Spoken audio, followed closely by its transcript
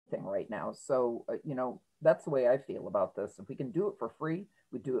everything right now. So, you know, that's the way I feel about this. If we can do it for free,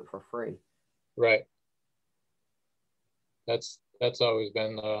 we do it for free. Right. That's always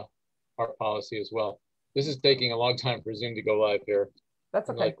been our policy as well. This is taking a long time for Zoom to go live here. That's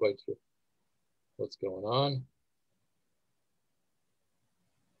okay. I'm not quite sure what's going on.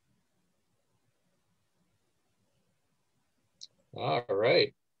 All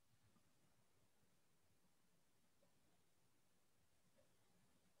right.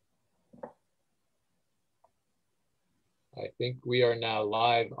 I think we are now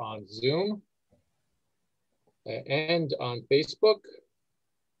live on Zoom and on Facebook.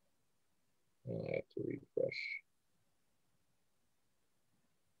 I have to refresh.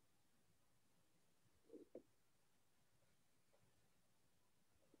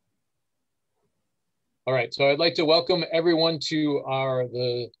 All right, so I'd like to welcome everyone to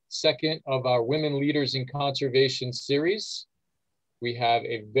the second of our Women Leaders in Conservation series. We have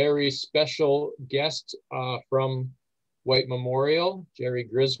a very special guest from White Memorial, Geri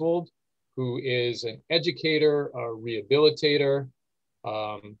Griswold, who is an educator, a rehabilitator,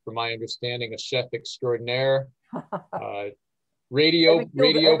 from my understanding, a chef extraordinaire, radio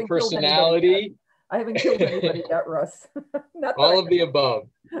personality. I haven't killed anybody yet, Russ. All of the above.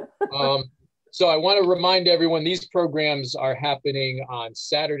 So I want to remind everyone, these programs are happening on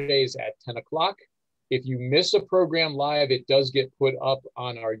Saturdays at 10 o'clock. If you miss a program live, it does get put up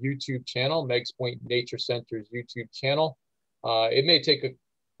on our YouTube channel, Meigs Point Nature Center's YouTube channel. It may take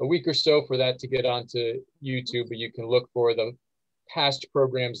a week or so for that to get onto YouTube, but you can look for the past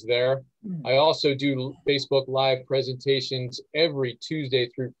programs there. I also do Facebook Live presentations every Tuesday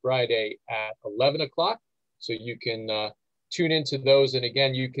through Friday at 11 o'clock. So you can tune into those. And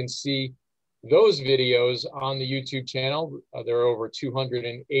again, you can see those videos on the YouTube channel. There are over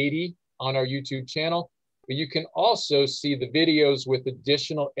 280 on our YouTube channel, but you can also see the videos with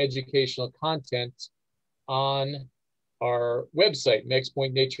additional educational content on our website,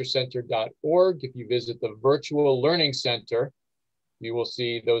 meigspointnaturecenter.org. If you visit the virtual learning center, you will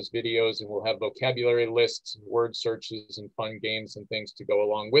see those videos, and we'll have vocabulary lists, word searches, and fun games and things to go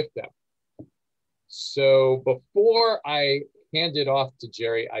along with them. So before I hand it off to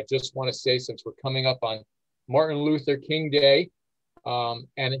Geri, I just want to say, since we're coming up on Martin Luther King Day,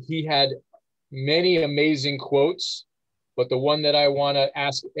 and he had many amazing quotes, but the one that I want to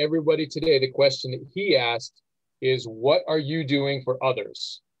ask everybody today, the question that he asked is, what are you doing for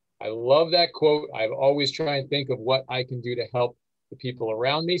others? I love that quote. I've always tried and think of what I can do to help the people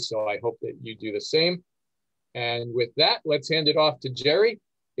around me. So I hope that you do the same. And with that, let's hand it off to Geri.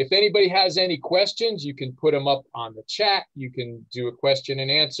 If anybody has any questions, you can put them up on the chat. You can do a question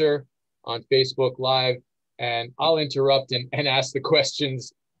and answer on Facebook Live, and I'll interrupt and ask the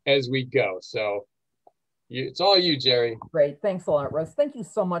questions as we go. So it's all you, Geri. Great. Thanks a lot, Russ. Thank you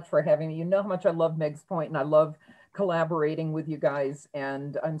so much for having me. You know how much I love Meigs Point, and I love collaborating with you guys.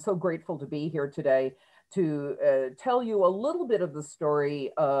 And I'm so grateful to be here today to tell you a little bit of the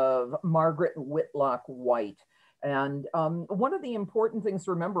story of Margaret Whitlock White. And one of the important things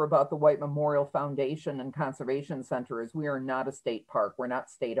to remember about the White Memorial Foundation and Conservation Center is we are not a state park. We're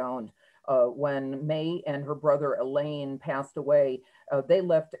not state owned. When May and her brother Alain passed away, they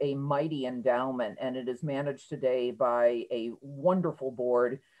left a mighty endowment, and it is managed today by a wonderful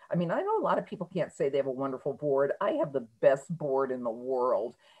board. I mean, I know a lot of people can't say they have a wonderful board. I have the best board in the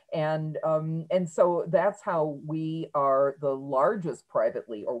world. And so that's how we are the largest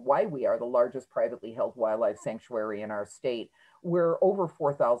privately, or why we are the largest privately held wildlife sanctuary in our state. We're over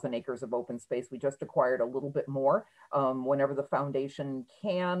 4,000 acres of open space. We just acquired a little bit more. Whenever the foundation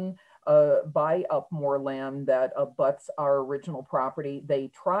can buy up more land that abuts our original property, they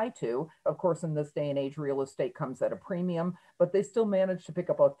try to. Of course, in this day and age, real estate comes at a premium, but they still manage to pick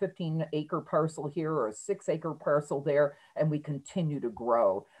up a 15-acre parcel here or a 6-acre parcel there, and we continue to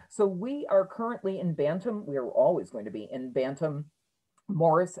grow. So we are currently in Bantam. We are always going to be in Bantam,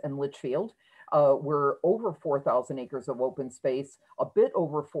 Morris, and Litchfield. We're over 4,000 acres of open space, a bit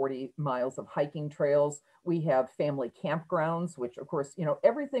over 40 miles of hiking trails. We have family campgrounds, which of course, you know,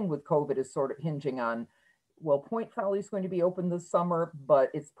 everything with COVID is sort of hinging on, well, Point Folly is going to be open this summer,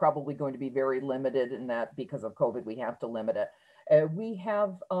 but it's probably going to be very limited in that because of COVID, we have to limit it. We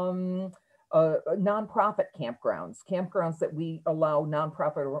have nonprofit campgrounds that we allow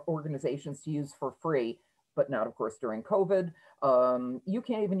nonprofit organizations to use for free, but not, of course, during COVID. You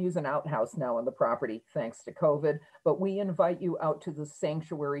can't even use an outhouse now on the property, thanks to COVID, but we invite you out to the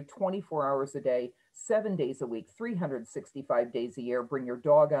sanctuary 24 hours a day, 7 days a week, 365 days a year. Bring your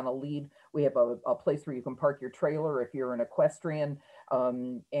dog on a lead. We have a place where you can park your trailer if you're an equestrian.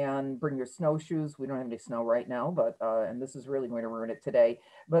 And bring your snowshoes. We don't have any snow right now, but, and this is really going to ruin it today,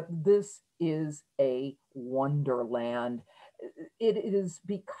 but this is a wonderland. It is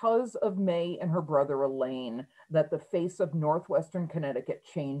because of May and her brother Elaine that the face of Northwestern Connecticut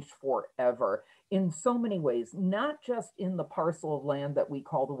changed forever in so many ways, not just in the parcel of land that we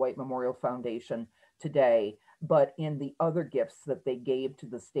call the White Memorial Foundation today, but in the other gifts that they gave to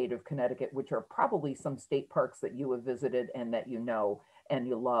the state of Connecticut, which are probably some state parks that you have visited and that you know and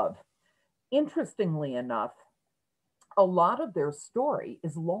you love. Interestingly enough, a lot of their story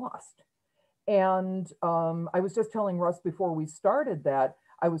is lost. And I was just telling Russ before we started that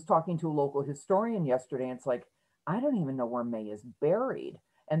I was talking to a local historian yesterday, and it's like, I don't even know where May is buried.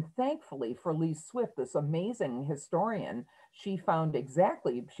 And thankfully for Lee Swift, this amazing historian, she found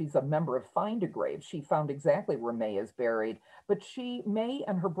exactly, she's a member of Find a Grave. She found exactly where May is buried, but May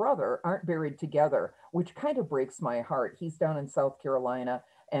and her brother aren't buried together, which kind of breaks my heart. He's down in South Carolina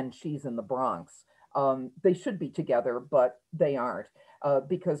and she's in the Bronx. They should be together, but they aren't,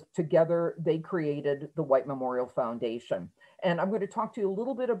 because together they created the White Memorial Foundation. And I'm going to talk to you a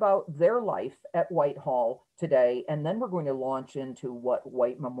little bit about their life at Whitehall today, and then we're going to launch into what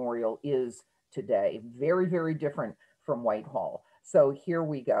White Memorial is today. Very, very different from Whitehall. So here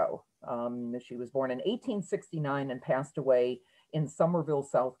we go. She was born in 1869 and passed away in Somerville,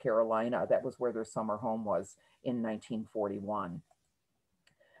 South Carolina. That was where their summer home was in 1941.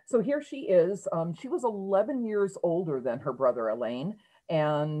 So here she is. She was 11 years older than her brother Alain,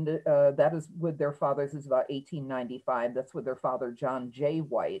 and that is with their father. This is about 1895. That's with their father, John J.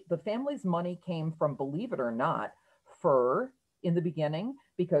 White. The family's money came from, believe it or not, fur in the beginning,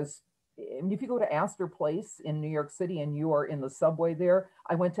 because if you go to Astor Place in New York City and you are in the subway there,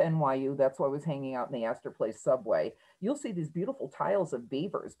 I went to NYU, that's why I was hanging out in the Astor Place subway. You'll see these beautiful tiles of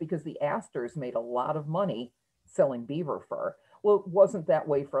beavers because the Astors made a lot of money selling beaver fur. Well, it wasn't that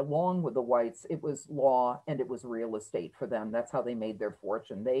way for long with the Whites. It was law and it was real estate for them. That's how they made their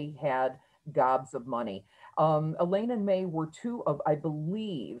fortune. They had gobs of money. Alain and May were two of, I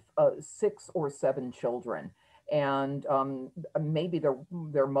believe, 6 or 7 children. And maybe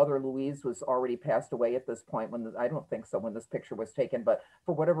their mother, Louise, was already passed away at this point. I don't think so when this picture was taken, but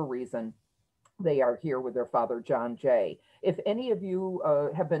for whatever reason, they are here with their father, John J. If any of you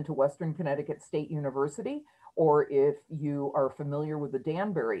have been to Western Connecticut State University, or if you are familiar with the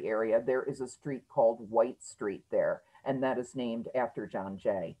Danbury area, there is a street called White Street there, and that is named after John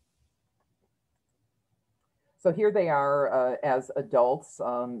Jay. So here they are as adults.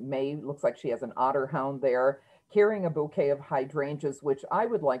 May looks like she has an otter hound there, carrying a bouquet of hydrangeas, which I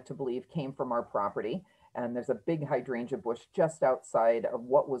would like to believe came from our property. And there's a big hydrangea bush just outside of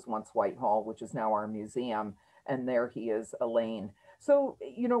what was once Whitehall, which is now our museum. And there he is, Elaine. So,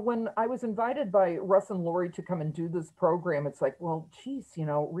 you know, when I was invited by Russ and Lori to come and do this program, it's like, well, geez, you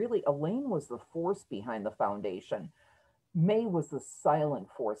know, really, Elaine was the force behind the foundation. May was the silent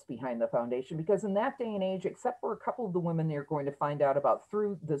force behind the foundation, because in that day and age, except for a couple of the women you're going to find out about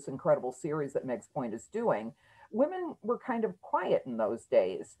through this incredible series that Meigs Point is doing, women were kind of quiet in those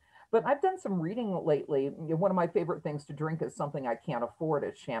days. But I've done some reading lately. One of my favorite things to drink is something I can't afford,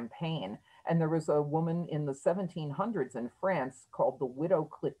 is champagne. And there was a woman in the 1700s in France called the Widow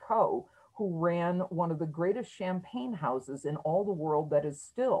Clicquot, who ran one of the greatest champagne houses in all the world that is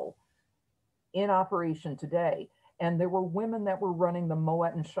still in operation today. And there were women that were running the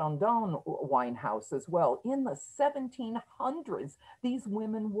Moet and Chandon wine house as well. In the 1700s, these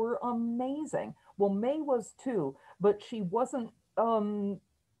women were amazing. Well, May was too, but she wasn't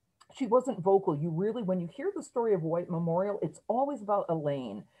vocal. You really, when you hear the story of White Memorial, it's always about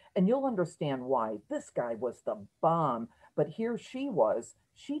Elaine, and you'll understand why. This guy was the bomb, but here she was.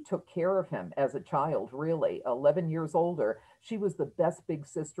 She took care of him as a child, really, 11 years older. She was the best big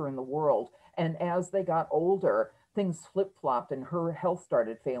sister in the world. And as they got older, things flip-flopped and her health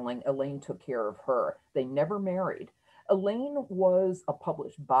started failing. Elaine took care of her. They never married. Elaine was a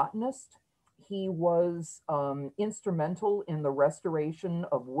published botanist. He was instrumental in the restoration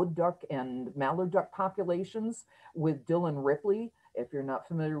of wood duck and mallard duck populations with Dillon Ripley. If you're not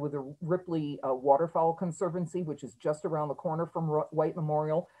familiar with the Ripley Waterfowl Conservancy, which is just around the corner from White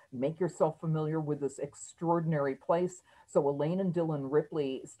Memorial, make yourself familiar with this extraordinary place. So Elaine and Dillon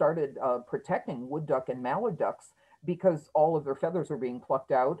Ripley started protecting wood duck and mallard ducks because all of their feathers were being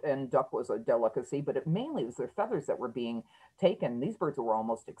plucked out, and duck was a delicacy, but it mainly was their feathers that were being taken. These birds were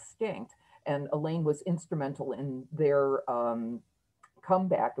almost extinct, and Elaine was instrumental in their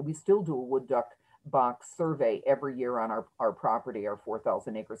comeback. We still do a wood duck box survey every year on our property. Our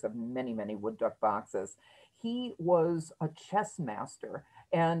 4,000 acres have many, many wood duck boxes. He was a chess master,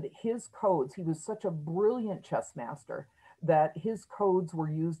 and his codes, he was such a brilliant chess master that his codes were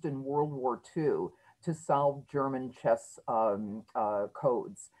used in World War II to solve German chess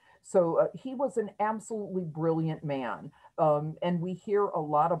codes. So he was an absolutely brilliant man. And we hear a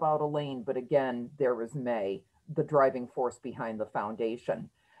lot about Elaine, but again, there was May, the driving force behind the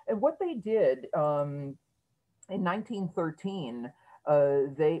foundation. And what they did in 1913,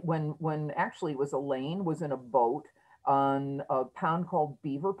 when actually it was Elaine was in a boat on a pond called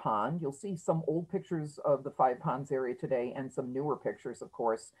Beaver Pond. You'll see some old pictures of the Five Ponds area today and some newer pictures, of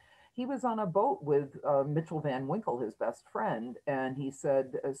course. He was on a boat with Mitchell Van Winkle, his best friend, and he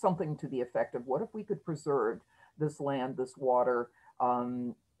said something to the effect of, "What if we could preserve this land, this water,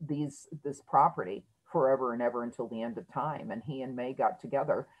 this property forever and ever until the end of time?" And he and May got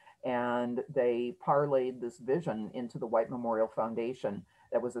together and they parlayed this vision into the White Memorial Foundation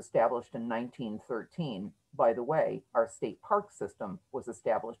that was established in 1913. By the way, our state park system was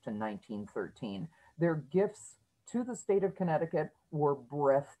established in 1913. Their gifts to the state of Connecticut were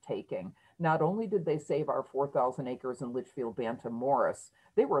breathtaking. Not only did they save our 4,000 acres in Litchfield, Bantam, Morris,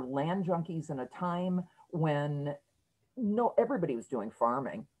 they were land junkies in a time when everybody was doing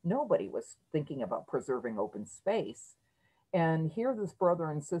farming. Nobody was thinking about preserving open space. And here, this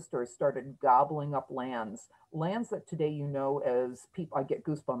brother and sister started gobbling up lands that today you know as people. I get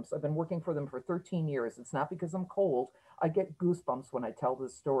goosebumps. I've been working for them for 13 years. It's not because I'm cold. I get goosebumps when I tell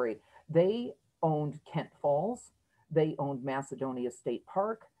this story. They owned Kent Falls. They owned Macedonia State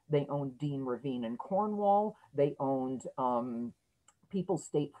Park. They owned Dean Ravine in Cornwall. They owned People's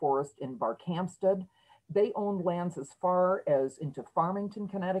State Forest in Barkhamsted. They owned lands as far as into Farmington,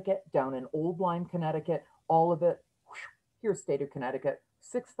 Connecticut, down in Old Lyme, Connecticut, all of it. Here's State of Connecticut,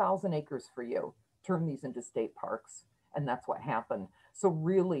 6,000 acres for you. Turn these into state parks. And that's what happened. So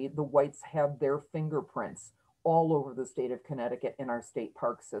really, the Whites have their fingerprints all over the state of Connecticut in our state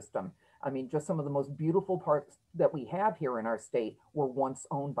park system. I mean, just some of the most beautiful parks that we have here in our state were once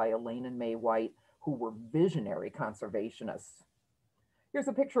owned by Alain and May White, who were visionary conservationists. Here's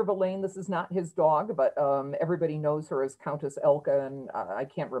a picture of Elaine. This is not his dog, but everybody knows her as Countess Elka, and I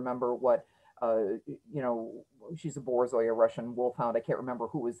can't remember what, she's a Borzoi, a Russian wolfhound. I can't remember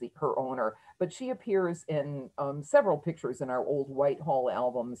who was her owner, but she appears in several pictures in our old Whitehall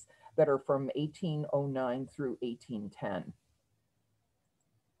albums that are from 1809 through 1810.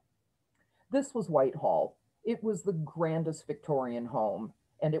 This was Whitehall. It was the grandest Victorian home,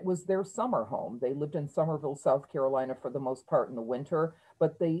 and it was their summer home. They lived in Somerville, South Carolina for the most part in the winter,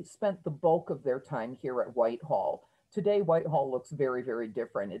 but they spent the bulk of their time here at Whitehall. Today, Whitehall looks very, very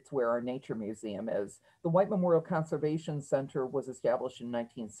different. It's where our Nature Museum is. The White Memorial Conservation Center was established in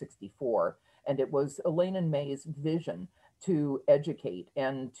 1964, and it was Alain and May's vision to educate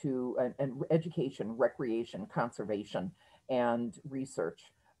and education, recreation, conservation, and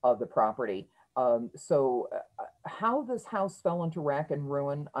research of the property. How this house fell into rack and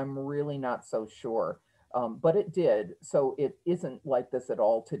ruin, I'm really not so sure, but it did. So it isn't like this at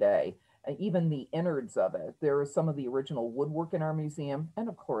all today. Even the innards of it, there is some of the original woodwork in our museum. And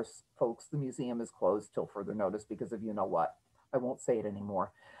of course, folks, the museum is closed till further notice because of you know what. I won't say it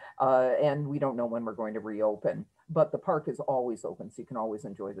anymore. And we don't know when we're going to reopen. But the park is always open, so you can always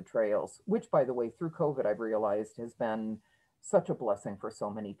enjoy the trails, which, by the way, through COVID, I've realized has been such a blessing for so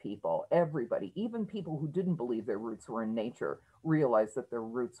many people. Everybody, even people who didn't believe their roots were in nature, realized that their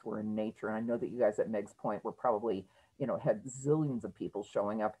roots were in nature. And I know that you guys at Meigs Point were probably, had zillions of people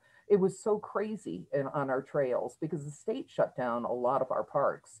showing up. It was so crazy on our trails because the state shut down a lot of our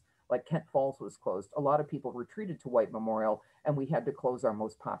parks. Like Kent Falls was closed. A lot of people retreated to White Memorial, and we had to close our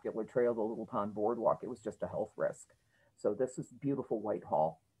most popular trail, the Little Pond Boardwalk. It was just a health risk. So this is beautiful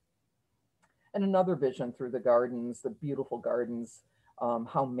Whitehall. And another vision through the gardens, the beautiful gardens,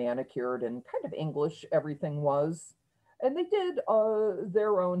 how manicured and kind of English everything was. And they did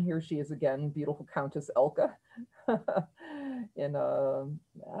their own, here she is again, beautiful Countess Elka. And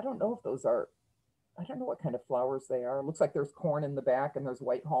I don't know if those are, I don't know what kind of flowers they are. It looks like there's corn in the back and there's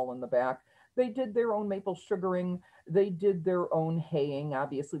Whitehall in the back. They did their own maple sugaring. They did their own haying.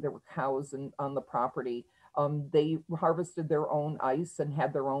 Obviously, there were cows on the property. They harvested their own ice and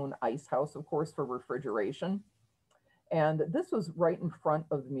had their own ice house, of course, for refrigeration. And this was right in front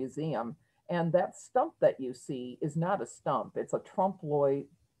of the museum. And that stump that you see is not a stump. It's a trompe-l'oeil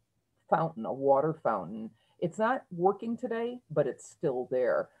fountain, a water fountain. It's not working today, but it's still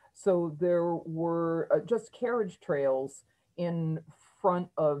there. So there were just carriage trails in front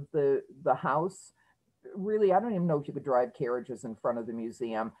of the house really, I don't even know if you could drive carriages in front of the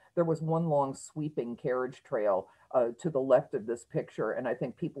museum. There was one long sweeping carriage trail to the left of this picture, and I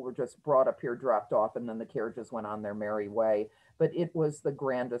think people were just brought up here, dropped off, and then the carriages went on their merry way. But it was the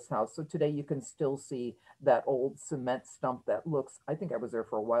grandest house. So today you can still see that old cement stump that looks, I think I was there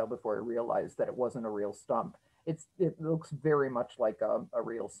for a while before I realized that it wasn't a real stump. It looks very much like a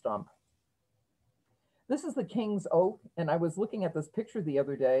real stump. This is the King's Oak, and I was looking at this picture the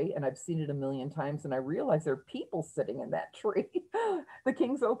other day, and I've seen it a million times, and I realized there are people sitting in that tree. The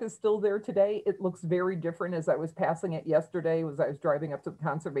King's Oak is still there today. It looks very different as I was passing it yesterday, as I was driving up to the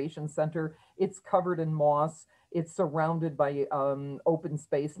Conservation Center. It's covered in moss. It's surrounded by open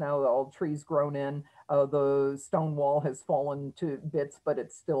space now, all trees grown in. The stone wall has fallen to bits, but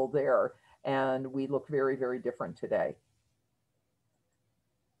it's still there, and we look very, very different today.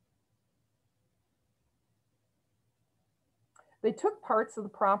 They took parts of the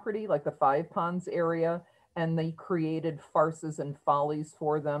property, like the Five Ponds area, and they created farces and follies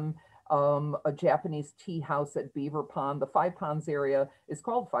for them. A Japanese tea house at Beaver Pond. The Five Ponds area is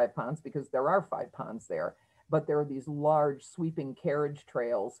called Five Ponds because there are five ponds there, but there are these large sweeping carriage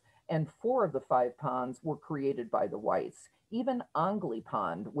trails, and four of the five ponds were created by the Whites. Even Angley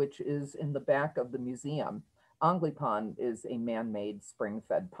Pond, which is in the back of the museum, Angley Pond is a man-made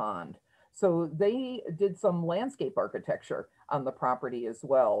spring-fed pond. So they did some landscape architecture on the property as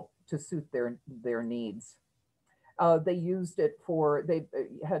well to suit their needs. They used it for, they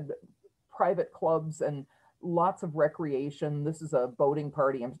had private clubs and lots of recreation. This is a boating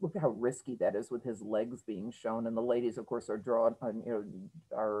party. And look at how risky that is with his legs being shown. And the ladies, of course, are drawn,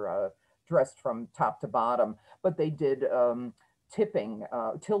 are dressed from top to bottom. But they did tilting.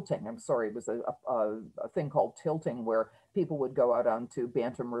 I'm sorry, it was a thing called tilting where people would go out onto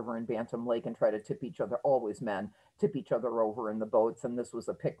Bantam River and Bantam Lake and try to tip each other, always men, tip each other over in the boats. And this was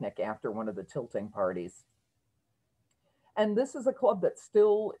a picnic after one of the tilting parties. And this is a club that's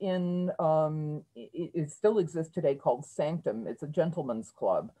still in, it still exists today, called Sanctum. It's a gentleman's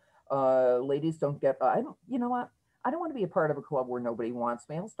club. Ladies don't get, you know what? I don't want to be a part of a club where nobody wants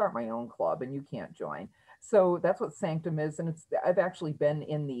me. I'll start my own club and you can't join. So that's what Sanctum is. And I've actually been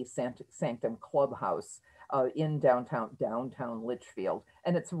in the Sanctum Clubhouse in downtown Litchfield.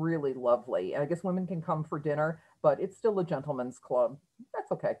 And it's really lovely. And I guess women can come for dinner, but it's still a gentleman's club.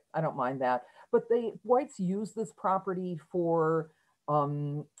 That's okay. I don't mind that. But Whites used this property for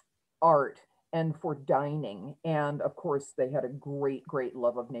art and for dining. And of course, they had a great, great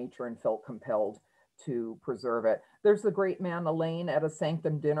love of nature and felt compelled to preserve it. There's the great man Alain at a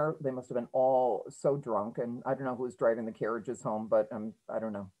Sanctum dinner. They must have been all so drunk. And I don't know who was driving the carriages home, but I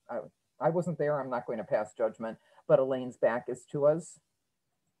don't know. I wasn't there. I'm not going to pass judgment. But Elaine's back is to us.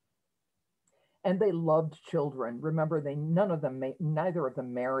 And they loved children. Remember, neither of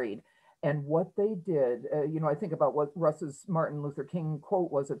them married. And what they did, I think about what Russ's Martin Luther King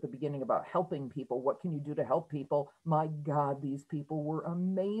quote was at the beginning about helping people. What can you do to help people? My God, these people were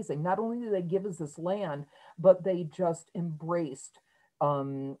amazing. Not only did they give us this land, but they just embraced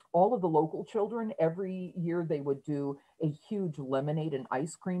all of the local children. Every year they would do a huge lemonade and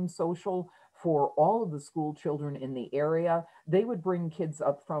ice cream social for all of the school children in the area. They would bring kids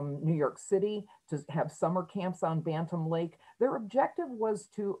up from New York City to have summer camps on Bantam Lake. Their objective was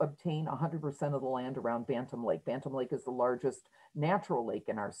to obtain 100% of the land around Bantam Lake. Bantam Lake is the largest natural lake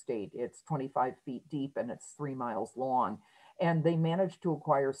in our state. It's 25 feet deep and it's 3 miles long. And they managed to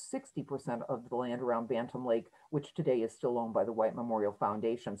acquire 60% of the land around Bantam Lake, which today is still owned by the White Memorial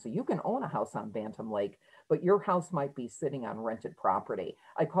Foundation. So you can own a house on Bantam Lake, but your house might be sitting on rented property.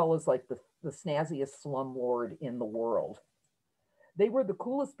 I call us like the snazziest slumlord in the world. They were the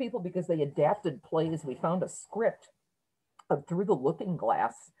coolest people because they adapted plays. We found a script of Through the Looking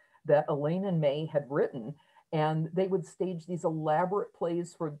Glass that Alain and May had written, and they would stage these elaborate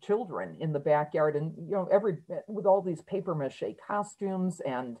plays for children in the backyard, and with all these paper mache costumes.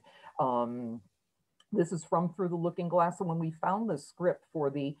 And this is from Through the Looking Glass. And when we found the script for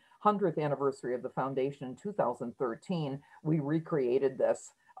the 100th anniversary of the foundation in 2013, we recreated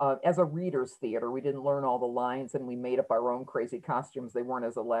this as a reader's theater. We didn't learn all the lines and we made up our own crazy costumes. They weren't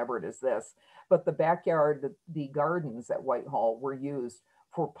as elaborate as this, but the backyard, the gardens at Whitehall were used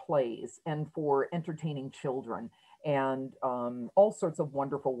for plays and for entertaining children and all sorts of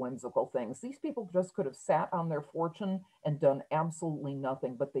wonderful, whimsical things. These people just could have sat on their fortune and done absolutely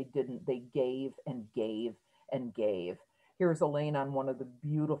nothing, but they didn't. They gave and gave and gave. Here's Elaine on one of the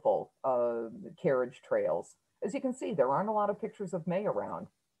beautiful carriage trails. As you can see, there aren't a lot of pictures of May around,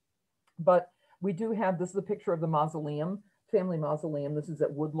 but we do have, this is a picture of the mausoleum, family mausoleum. This is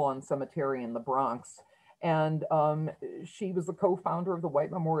at Woodlawn Cemetery in the Bronx. And she was the co-founder of the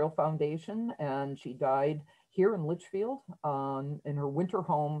White Memorial Foundation, and she died here in Litchfield in her winter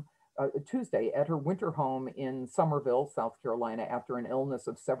home Tuesday at her winter home in Somerville, South Carolina, after an illness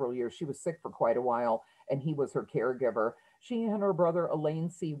of several years. She was sick for quite a while, and he was her caregiver. She and her brother, Alain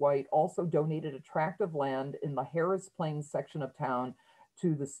C. White, also donated a tract of land in the Harris Plains section of town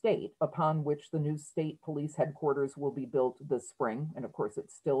to the state, upon which the new state police headquarters will be built this spring. And of course,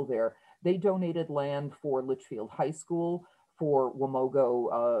 it's still there. They donated land for Litchfield High School, for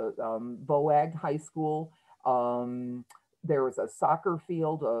Wamogo Boag High School. There was a soccer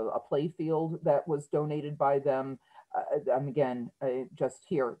field, a play field that was donated by them. Again, just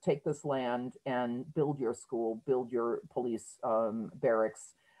here, take this land and build your school, build your police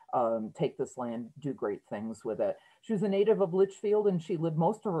barracks, take this land, do great things with it. She was a native of Litchfield, and she lived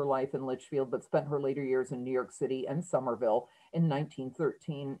most of her life in Litchfield, but spent her later years in New York City and Somerville. In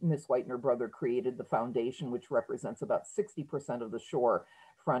 1913, Miss White and her brother created the foundation, which represents about 60% of the shore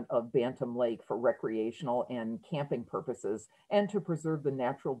front of Bantam Lake for recreational and camping purposes, and to preserve the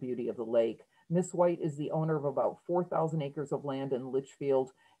natural beauty of the lake. Miss White is the owner of about 4,000 acres of land in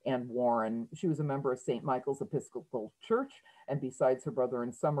Litchfield and Warren. She was a member of St. Michael's Episcopal Church, and besides her brother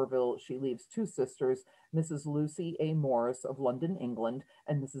in Somerville, she leaves two sisters, Mrs. Lucy A. Morris of London, England,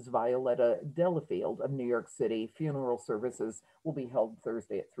 and Mrs. Violetta Delafield of New York City. Funeral services will be held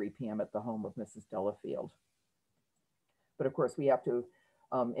Thursday at 3 p.m. at the home of Mrs. Delafield. But of course, we have to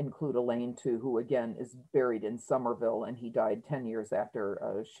include Elaine too, who again is buried in Somerville, and he died 10 years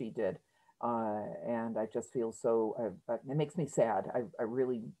after she did. And I just feel so, it makes me sad. I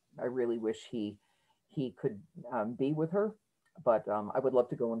really wish he could be with her, but I would love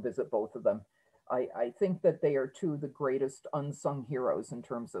to go and visit both of them. I think that they are two of the greatest unsung heroes in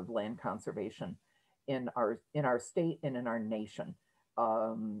terms of land conservation in our state and in our nation.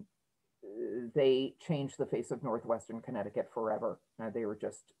 They changed the face of Northwestern Connecticut forever. They were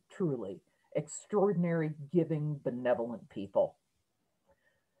just truly extraordinary, giving, benevolent people.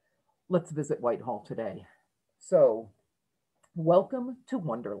 Let's visit Whitehall today. So, welcome to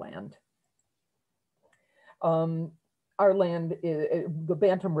Wonderland. Our land, the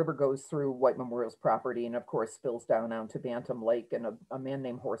Bantam River goes through White Memorial's property and of course spills down onto Bantam Lake, and a man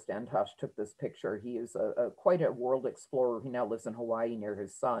named Horst Antosh took this picture. He is quite a world explorer. He now lives in Hawaii near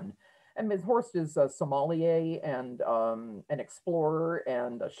his son. And Ms. Horst is a sommelier and an explorer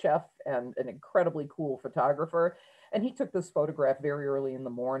and a chef and an incredibly cool photographer. And he took this photograph very early in the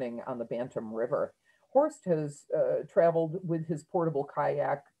morning on the Bantam River. Horst has traveled with his portable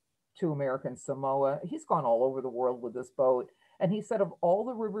kayak to American Samoa. He's gone all over the world with this boat. And he said of all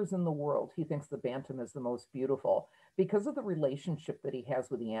the rivers in the world, he thinks the Bantam is the most beautiful because of the relationship that he has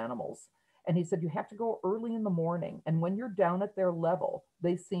with the animals. And he said, you have to go early in the morning. And when you're down at their level,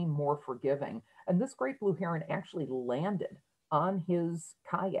 they seem more forgiving. And this great blue heron actually landed on his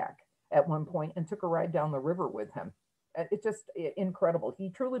kayak at one point and took a ride down the river with him. It's just incredible. He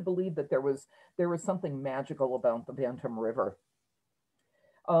truly believed that there was something magical about the Bantam River.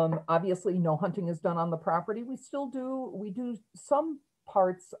 Obviously, no hunting is done on the property. We do some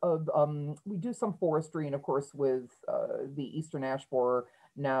parts of, we do some forestry, and of course with the eastern ash borer,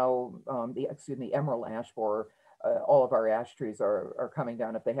 now the emerald ash borer, all of our ash trees are coming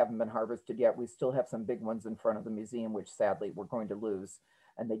down. If they haven't been harvested yet, we still have some big ones in front of the museum, which sadly we're going to lose.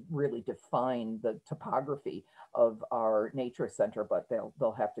 And they really define the topography of our nature center, but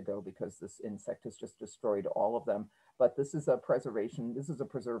they'll have to go because this insect has just destroyed all of them. But this is a preservation, this is a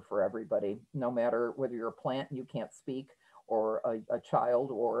preserve for everybody, no matter whether you're a plant and you can't speak, or a child,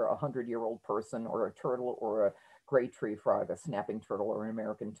 or a 100-year-old person, or a turtle, or a gray tree frog, a snapping turtle, or an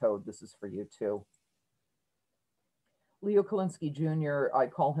American toad. This is for you too. Leo Kalinsky Jr., I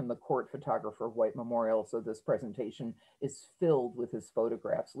call him the court photographer of White Memorial, so this presentation is filled with his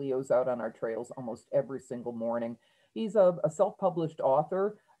photographs. Leo's out on our trails almost every single morning. He's a self-published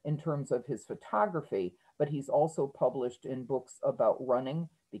author in terms of his photography, but he's also published in books about running,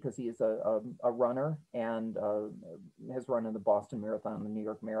 because he is a runner and has run in the Boston Marathon, the New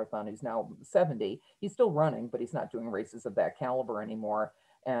York Marathon. He's now 70. He's still running, but he's not doing races of that caliber anymore.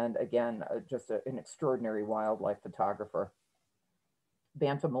 And again, just an extraordinary wildlife photographer.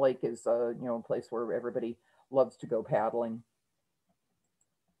 Bantam Lake is a place where everybody loves to go paddling.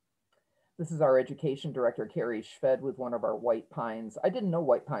 This is our education director, Carrie Schved, with one of our white pines. I didn't know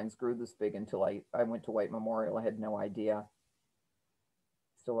white pines grew this big until I went to White Memorial. I had no idea.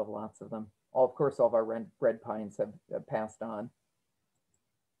 Still have lots of them. Of course, all of our red pines have passed on.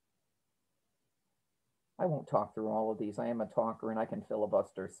 I won't talk through all of these. I am a talker and I can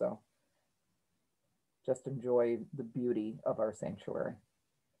filibuster, so just enjoy the beauty of our sanctuary.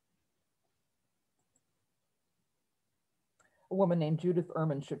 A woman named Judith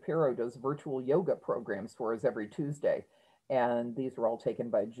Erman Shapiro does virtual yoga programs for us every Tuesday. And these were all taken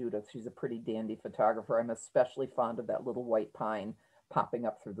by Judith. She's a pretty dandy photographer. I'm especially fond of that little white pine popping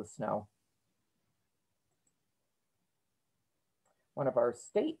up through the snow. One of our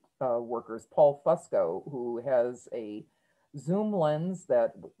state workers, Paul Fusco, who has a zoom lens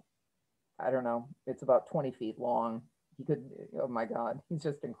that, I don't know, it's about 20 feet long. He could, oh my God, he's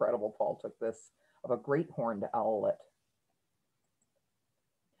just incredible. Paul took this of a great horned owlet.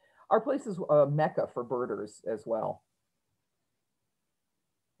 Our place is a mecca for birders as well.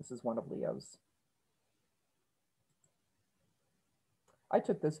 This is one of Leo's. I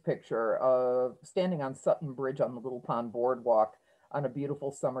took this picture of standing on Sutton Bridge on the Little Pond Boardwalk on a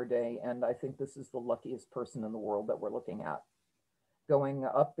beautiful summer day, and I think this is the luckiest person in the world that we're looking at. Going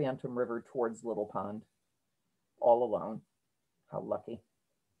up Bantam River towards Little Pond, all alone. How lucky.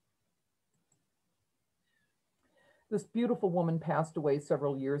 This beautiful woman passed away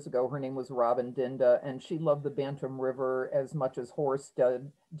several years ago. Her name was Robin Dinda, and she loved the Bantam River as much as Horace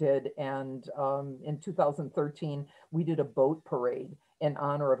did. And in 2013, we did a boat parade in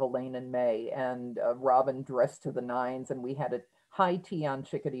honor of Alain and May, and Robin dressed to the nines, and we had a high tea on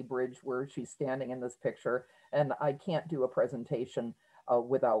Chickadee Bridge where she's standing in this picture. And I can't do a presentation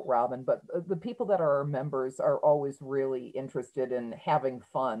without Robin, but the people that are our members are always really interested in having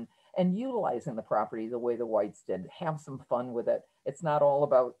fun and utilizing the property the way the Whites did. Have some fun with it. It's not all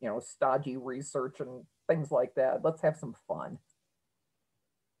about, you know, stodgy research and things like that. Let's have some fun.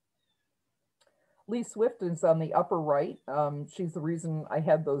 Lee Swift is on the upper right. She's the reason I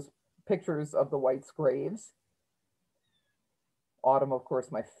had those pictures of the Whites' graves. Autumn, of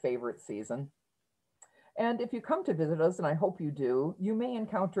course, my favorite season. And if you come to visit us, and I hope you do, you may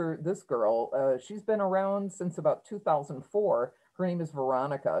encounter this girl. She's been around since about 2004. Her name is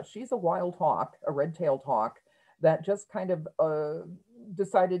Veronica. She's a wild hawk, a red-tailed hawk, that just kind of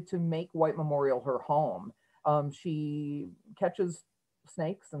decided to make White Memorial her home. She catches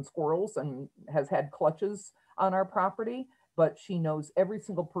snakes and squirrels and has had clutches on our property, but she knows every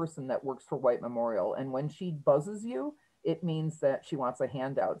single person that works for White Memorial. And when she buzzes you, it means that she wants a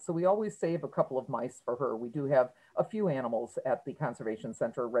handout. So we always save a couple of mice for her. We do have a few animals at the Conservation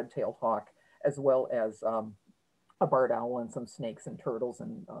Center, a red-tailed hawk, as well as a barred owl and some snakes and turtles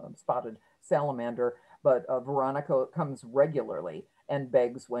and spotted salamander. But Veronica comes regularly and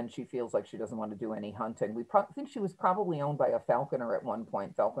begs when she feels like she doesn't want to do any hunting. We think she was probably owned by a falconer at one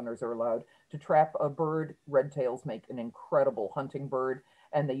point. Falconers are allowed to trap a bird. Red tails make an incredible hunting bird,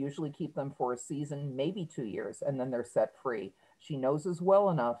 and they usually keep them for a season, maybe 2 years, and then they're set free. She knows us well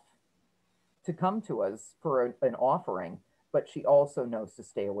enough to come to us for an offering, but she also knows to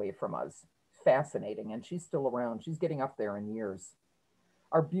stay away from us. Fascinating, and she's still around. She's getting up there in years.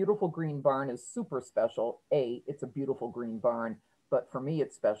 Our beautiful green barn is super special. It's a beautiful green barn, but for me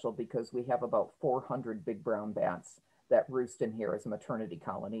it's special because we have about 400 big brown bats that roost in here as a maternity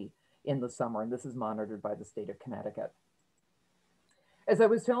colony in the summer, and this is monitored by the state of Connecticut. As I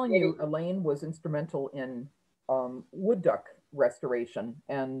was telling you, Elaine was instrumental in wood duck restoration,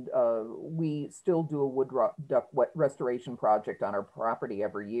 and we still do a wood duck restoration project on our property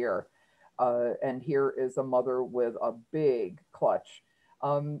every year. And here is a mother with a big clutch.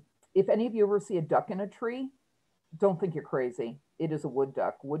 If any of you ever see a duck in a tree, don't think you're crazy. It is a wood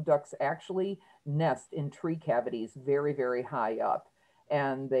duck. Wood ducks actually nest in tree cavities very, very high up.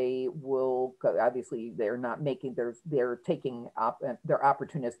 And they will, obviously they're not making, they're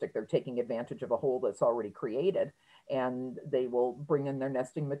opportunistic. They're taking advantage of a hole that's already created, and they will bring in their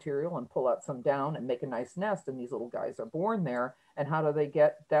nesting material and pull out some down and make a nice nest. And these little guys are born there. And how do they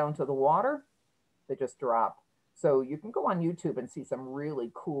get down to the water? They just drop. So you can go on YouTube and see some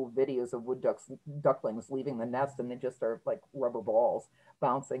really cool videos of wood ducklings leaving the nest, and they just are like rubber balls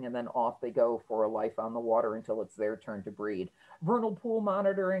bouncing, and then off they go for a life on the water until it's their turn to breed. Vernal pool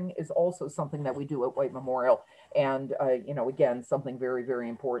monitoring is also something that we do at White Memorial. And, you know, again, something very, very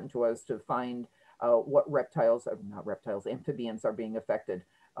important to us to find what amphibians are being affected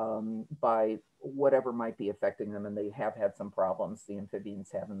by whatever might be affecting them. And they have had some problems, the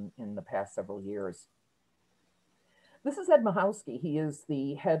amphibians have in the past several years. This is Ed Mahowski. He is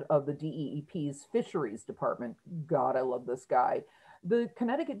the head of the DEEP's Fisheries Department. God, I love this guy. The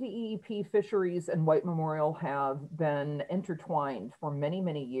Connecticut DEEP Fisheries and White Memorial have been intertwined for many,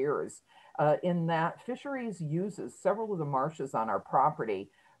 many years in that fisheries uses several of the marshes on our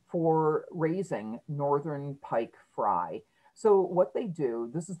property for raising northern pike fry. So what they do,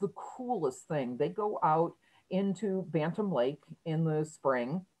 this is the coolest thing, they go out into Bantam Lake in the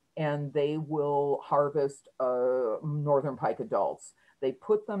spring and they will harvest northern pike adults. They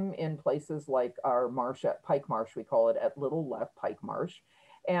put them in places like our marsh at Pike Marsh, we call it at Little Left Pike Marsh.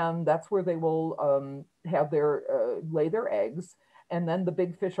 And that's where they will have their, lay their eggs. And then the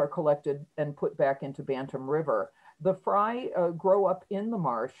big fish are collected and put back into Bantam River. The fry grow up in the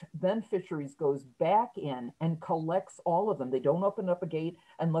marsh, then fisheries goes back in and collects all of them. They don't open up a gate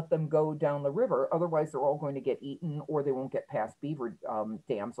and let them go down the river. Otherwise, they're all going to get eaten or they won't get past beaver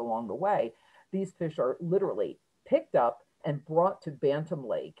dams along the way. These fish are literally picked up and brought to Bantam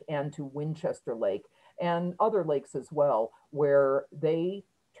Lake and to Winchester Lake and other lakes as well, where they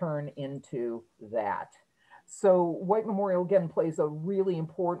turn into that. So White Memorial again plays a really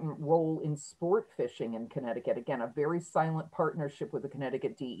important role in sport fishing in Connecticut. Again, a very silent partnership with the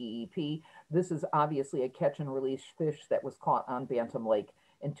Connecticut DEEP. This is obviously a catch and release fish that was caught on Bantam Lake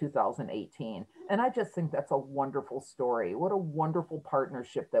in 2018. And I just think that's a wonderful story. What a wonderful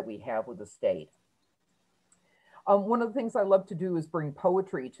partnership that we have with the state. One of the things I love to do is bring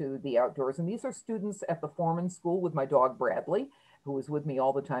poetry to the outdoors. And these are students at the Foreman School with my dog, Bradley, who is with me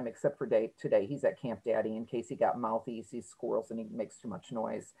all the time, except for today. He's at Camp Daddy in case he got mouthy, he sees squirrels and he makes too much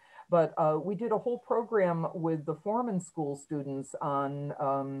noise. But we did a whole program with the Foreman School students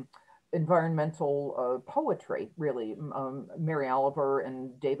on environmental poetry, really. Mary Oliver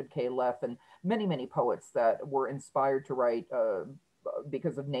and David K. Leff and many, many poets that were inspired to write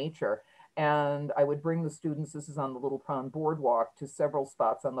because of nature. And I would bring the students, this is on the Little Pond Boardwalk, to several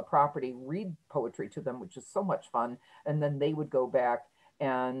spots on the property, read poetry to them, which is so much fun. And then they would go back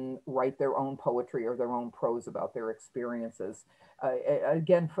and write their own poetry or their own prose about their experiences.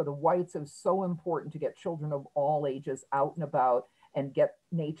 Again, for the Whites, it was so important to get children of all ages out and about and get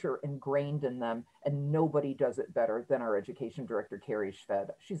nature ingrained in them. And nobody does it better than our education director, Carrie Schved.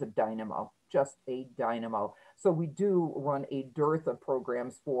 She's a dynamo, just a dynamo. So we do run a dearth of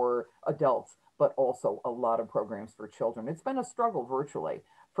programs for adults, but also a lot of programs for children. It's been a struggle virtually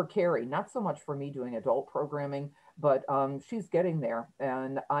for Carrie, not so much for me doing adult programming, but she's getting there.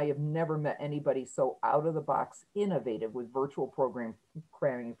 And I have never met anybody so out of the box innovative with virtual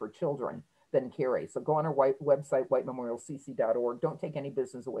programming for children than Carrie. So go on our website, whitememorialcc.org. Don't take any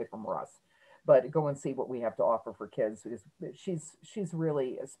business away from Russ, but go and see what we have to offer for kids. She's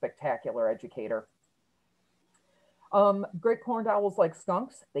really a spectacular educator. Great horned owls, like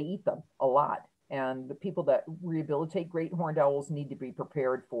skunks, they eat them a lot. And the people that rehabilitate great horned owls need to be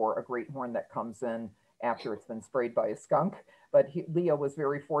prepared for a great horn that comes in after it's been sprayed by a skunk. But Leo was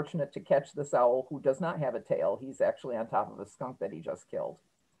very fortunate to catch this owl who does not have a tail. He's actually on top of a skunk that he just killed.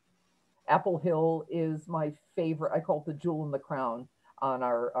 Apple Hill is my favorite. I call it the jewel in the crown on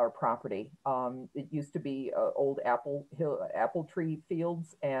our property. It used to be old apple tree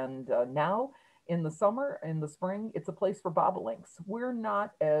fields, and now in the summer, in the spring, it's a place for bobolinks. We're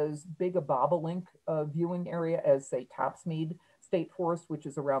not as big a bobolink viewing area as, say, Topsmead State Forest, which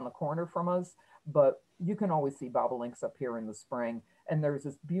is around the corner from us, but you can always see bobolinks up here in the spring. And there's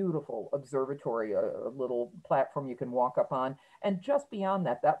this beautiful observatory, a little platform you can walk up on. And just beyond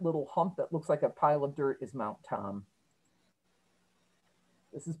that, that little hump that looks like a pile of dirt is Mount Tom.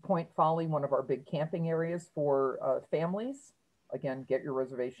 This is Point Folly, one of our big camping areas for families. Again, get your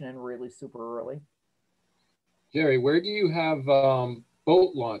reservation in really super early. Geri, where do you have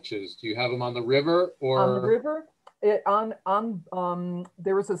boat launches? Do you have them on the river or? On the river?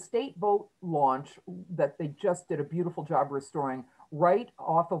 There was a state boat launch that they just did a beautiful job restoring right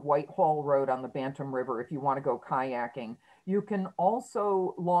off of Whitehall Road on the Bantam River if you want to go kayaking. You can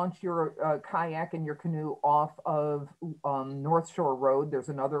also launch your kayak and your canoe off of North Shore Road. There's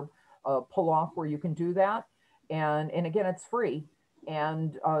another pull-off where you can do that. And again, it's free.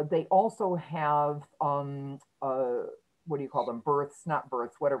 And they also have, what do you call them? Berths, not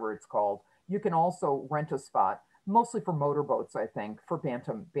berths, whatever it's called. You can also rent a spot, mostly for motorboats, I think, for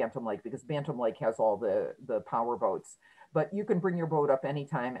Bantam Lake, because Bantam Lake has all the power boats. But you can bring your boat up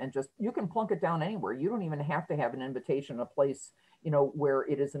anytime and you can plunk it down anywhere. You don't even have to have an invitation, a place, where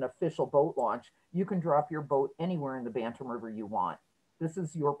it is an official boat launch. You can drop your boat anywhere in the Bantam River you want. This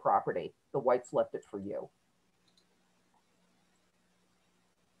is your property. The Whites left it for you.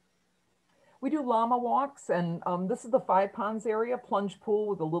 We do llama walks, and this is the Five Ponds area, plunge pool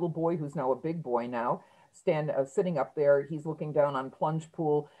with a little boy who's now a big boy now, sitting up there. He's looking down on plunge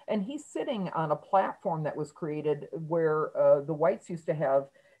pool, and he's sitting on a platform that was created where the Whites used to have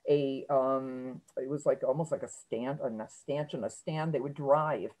it was like almost like a stand. They would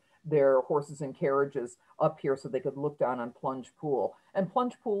drive their horses and carriages up here so they could look down on plunge pool. And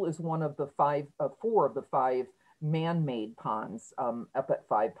plunge pool is one of the four of the five man-made ponds up at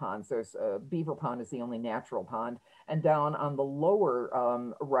Five Ponds. There's Beaver Pond is the only natural pond. And down on the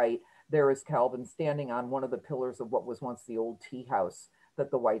lower right, there is Calvin standing on one of the pillars of what was once the old tea house that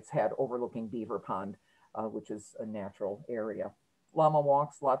the Whites had overlooking Beaver Pond, which is a natural area. Llama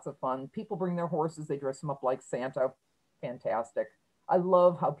walks, lots of fun. People bring their horses, they dress them up like Santa. Fantastic. I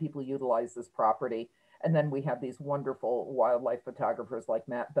love how people utilize this property. And then we have these wonderful wildlife photographers like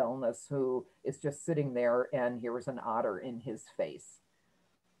Matt Belness, who is just sitting there, and here's an otter in his face.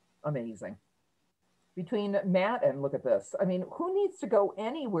 Amazing. Between Matt and look at this. I mean, who needs to go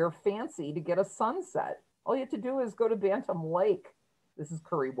anywhere fancy to get a sunset? All you have to do is go to Bantam Lake. This is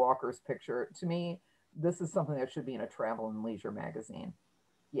Curry Walker's picture. To me, this is something that should be in a travel and leisure magazine.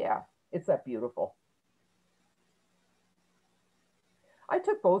 Yeah, it's that beautiful. I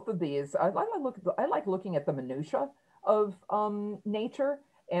took both of these. I like looking at the minutia of nature.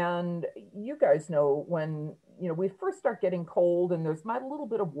 And you guys know when we first start getting cold and there's not a little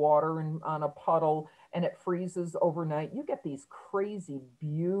bit of water on a puddle and it freezes overnight, you get these crazy,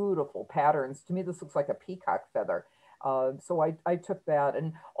 beautiful patterns. To me, this looks like a peacock feather. So I took that,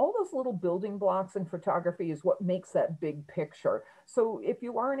 and all those little building blocks in photography is what makes that big picture. So if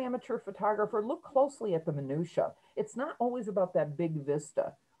you are an amateur photographer, look closely at the minutia. It's not always about that big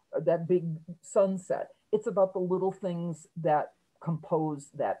vista, that big sunset. It's about the little things that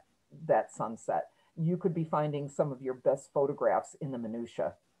compose that sunset. You could be finding some of your best photographs in the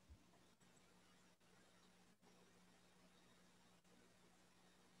minutia.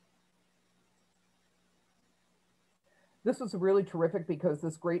 This was really terrific because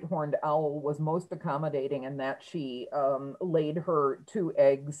this great horned owl was most accommodating in that she laid her 2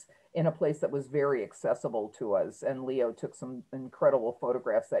 eggs in a place that was very accessible to us. And Leo took some incredible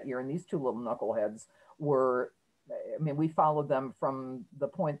photographs that year. And these 2 little knuckleheads were, I mean, we followed them from the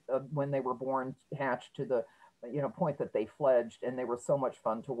point of when they were born, hatched, to the point that they fledged, and they were so much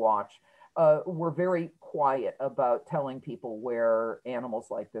fun to watch. We're very quiet about telling people where animals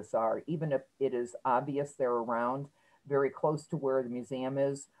like this are, even if it is obvious they're around very close to where the museum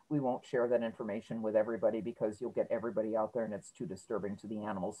is. We won't share that information with everybody because you'll get everybody out there and it's too disturbing to the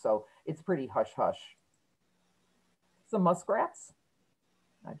animals. So it's pretty hush hush. Some muskrats.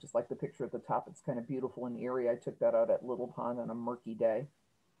 I just like the picture at the top. It's kind of beautiful and eerie. I took that out at Little Pond on a murky day.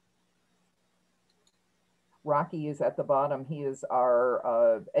 Rocky is at the bottom. He is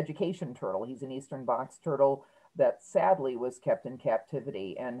our education turtle. He's an eastern box turtle that sadly was kept in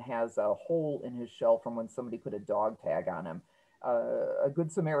captivity and has a hole in his shell from when somebody put a dog tag on him. A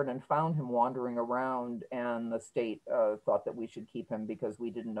good Samaritan found him wandering around, and the state thought that we should keep him because we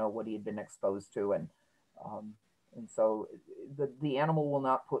didn't know what he had been exposed to. And so the animal will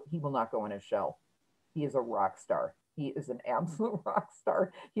not go in his shell. He is a rock star. He is an absolute rock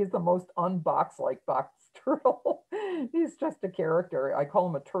star. He's the most unbox-like box turtle. He's just a character. I call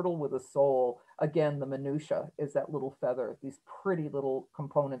him a turtle with a soul. Again, the minutia is that little feather, these pretty little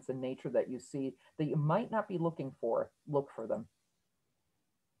components in nature that you see that you might not be looking for. Look for them.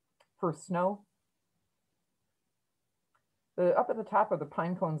 For snow, up at the top are the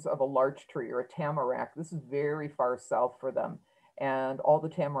pine cones of a larch tree or a tamarack. This is very far south for them. And all the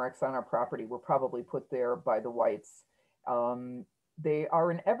tamaracks on our property were probably put there by the Whites. They are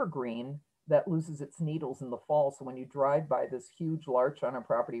an evergreen that loses its needles in the fall. So when you drive by this huge larch on our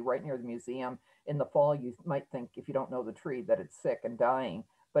property right near the museum in the fall, you might think, if you don't know the tree, that it's sick and dying,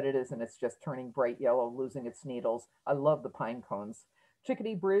 but it isn't. It's just turning bright yellow, losing its needles. I love the pine cones.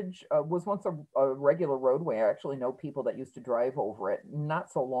 Chickadee Bridge was once a regular roadway. I actually know people that used to drive over it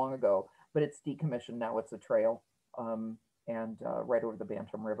not so long ago, but it's decommissioned. Now it's a trail. And right over the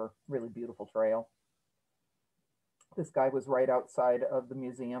Bantam River. Really beautiful trail. This guy was right outside of the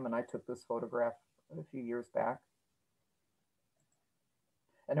museum, and I took this photograph a few years back.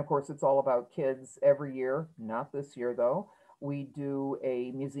 And of course, it's all about kids every year. Not this year, though. We do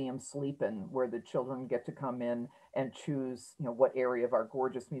a museum sleep-in where the children get to come in and choose, what area of our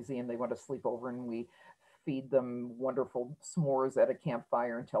gorgeous museum they want to sleep over, and we feed them wonderful s'mores at a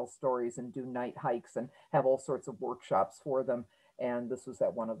campfire and tell stories and do night hikes and have all sorts of workshops for them. And this was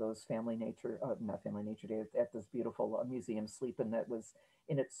at one of those not Family Nature Day, at this beautiful museum sleep-in that was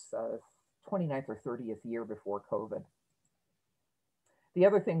in its 29th or 30th year before COVID. The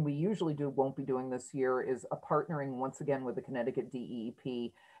other thing we usually do, won't be doing this year, is a partnering once again with the Connecticut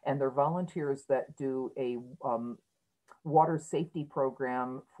DEEP and their volunteers that do a water safety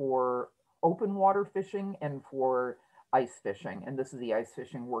program for open water fishing and for ice fishing. And this is the ice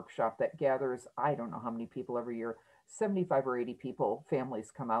fishing workshop that gathers, I don't know how many people every year, 75 or 80 people, families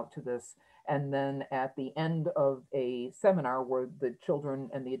come out to this. And then at the end of a seminar where the children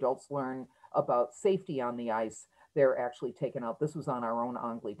and the adults learn about safety on the ice, they're actually taken out. This was on our own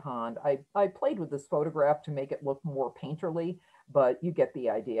Ongley Pond. I played with this photograph to make it look more painterly, but you get the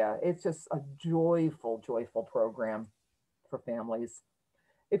idea. It's just a joyful, joyful program for families.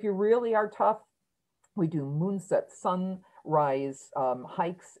 If you really are tough, we do moonset, sunrise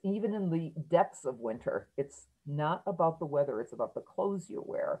hikes, even in the depths of winter. It's not about the weather, it's about the clothes you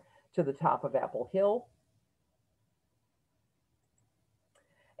wear, to the top of Apple Hill.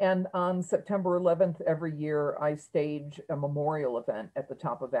 And on September 11th, every year, I stage a memorial event at the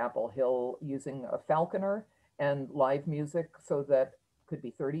top of Apple Hill using a falconer and live music, so that could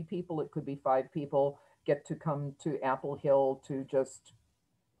be 30 people, it could be 5 people, get to come to Apple Hill to just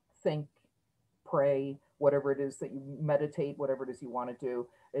think, pray, whatever it is that you meditate, whatever it is you want to do.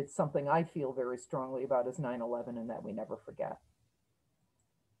 It's something I feel very strongly about is 9/11, and that we never forget.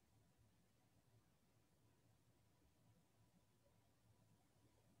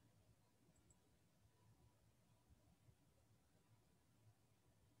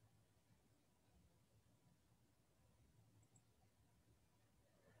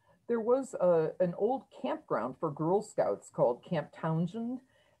 There was an old campground for Girl Scouts called Camp Townsend,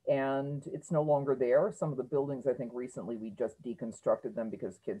 and it's no longer there. Some of the buildings, I think recently we just deconstructed them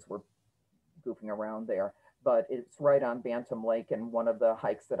because kids were goofing around there. But it's right on Bantam Lake, and one of the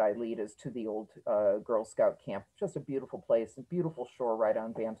hikes that I lead is to the old Girl Scout camp. Just a beautiful place, a beautiful shore right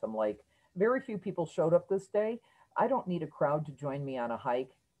on Bantam Lake. Very few people showed up this day. I don't need a crowd to join me on a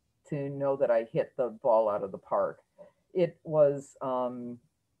hike to know that I hit the ball out of the park. It was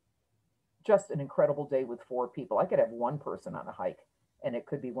just an incredible day with 4 people. I could have 1 person on a hike, and it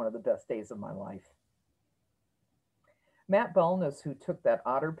could be one of the best days of my life. Matt Belness, who took that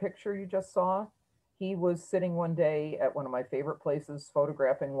otter picture you just saw, he was sitting one day at one of my favorite places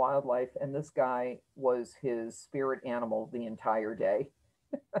photographing wildlife, and this guy was his spirit animal the entire day.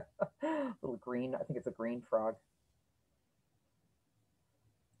 Little green, I think it's a green frog.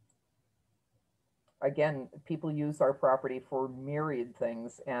 Again, people use our property for myriad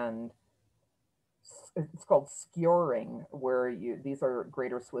things, and it's called skewering, where these are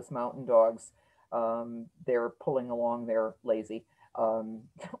greater Swiss mountain dogs. They're pulling along their lazy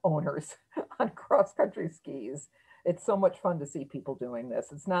owners on cross-country skis. It's so much fun to see people doing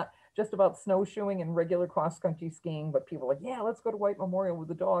this. It's not just about snowshoeing and regular cross-country skiing, but people are like, yeah, let's go to White Memorial with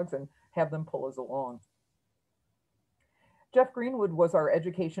the dogs and have them pull us along. Jeff Greenwood was our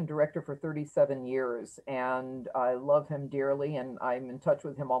education director for 37 years, and I love him dearly, and I'm in touch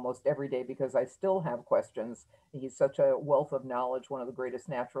with him almost every day because I still have questions. He's such a wealth of knowledge, one of the greatest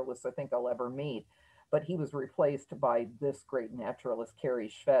naturalists I think I'll ever meet. But he was replaced by this great naturalist, Geri,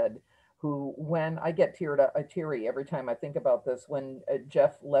 who, when I get teary every time I think about this, when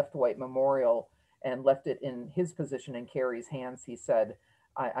Jeff left White Memorial and left it in his position in Geri's hands, he said,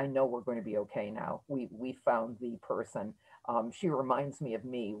 I know we're going to be okay now. We found the person. She reminds me of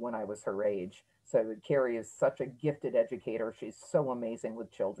me when I was her age. So Geri is such a gifted educator. She's so amazing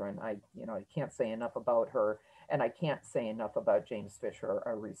with children. I can't say enough about her. And I can't say enough about James Fisher,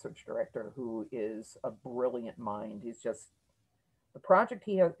 our research director, who is a brilliant mind. He's just, the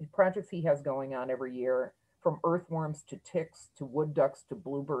projects he has going on every year, from earthworms to ticks to wood ducks to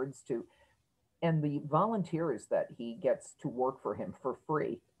bluebirds to, and the volunteers that he gets to work for him for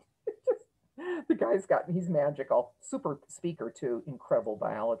free. The guy's he's magical. Super speaker too, incredible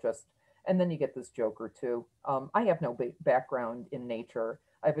biologist. And then you get this joker too. I have no background in nature.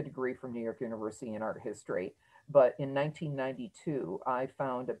 I have a degree from New York University in art history. But in 1992, I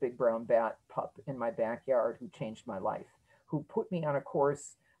found a big brown bat pup in my backyard who changed my life, who put me on a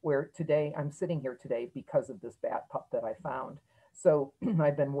course where today, I'm sitting here today because of this bat pup that I found. So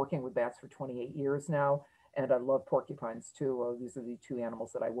I've been working with bats for 28 years now, and I love porcupines too. These are the 2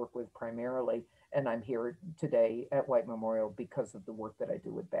 animals that I work with primarily, and I'm here today at White Memorial because of the work that I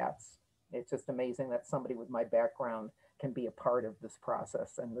do with bats. It's just amazing that somebody with my background can be a part of this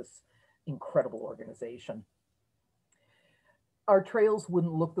process and this incredible organization. Our trails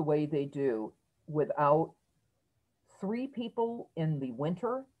wouldn't look the way they do without 3 people in the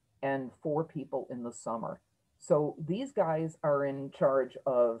winter and 4 people in the summer. So these guys are in charge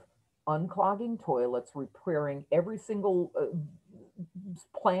of unclogging toilets, repairing every single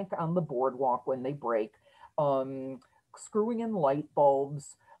plank on the boardwalk when they break, screwing in light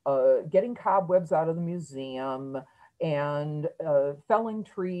bulbs, getting cobwebs out of the museum, and felling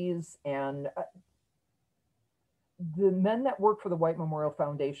trees. And the men that work for the White Memorial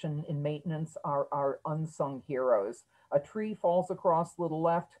Foundation in maintenance are unsung heroes. A tree falls across to the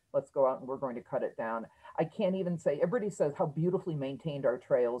left, let's go out and we're going to cut it down. I can't even say, everybody says how beautifully maintained our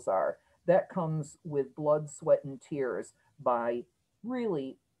trails are. That comes with blood, sweat, and tears by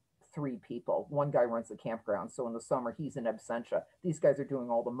really 3 people. One guy runs the campground, so in the summer he's in absentia. These guys are doing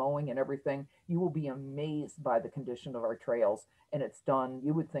all the mowing and everything. You will be amazed by the condition of our trails, and it's done,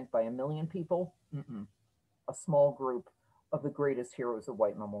 you would think, by a million people. Mm-mm. A small group of the greatest heroes of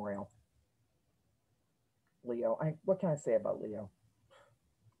White Memorial. Leo, what can I say about Leo?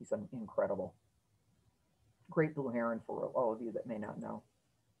 He's incredible. Great blue heron for all of you that may not know.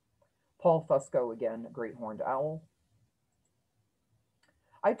 Paul Fusco, again, a great horned owl.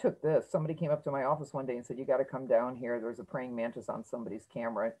 I took this. Somebody came up to my office one day and said, you got to come down here. There's a praying mantis on somebody's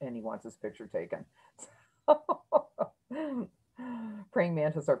camera and he wants his picture taken. Praying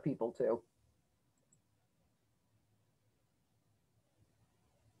mantis are people too.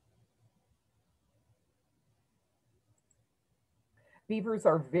 Beavers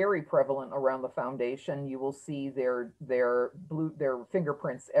are very prevalent around the foundation. You will see their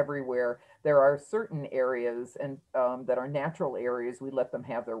fingerprints everywhere. There are certain areas and that are natural areas. We let them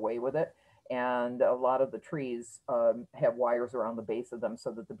have their way with it, and a lot of the trees have wires around the base of them so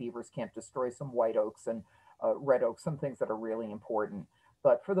that the beavers can't destroy some white oaks and red oaks, some things that are really important.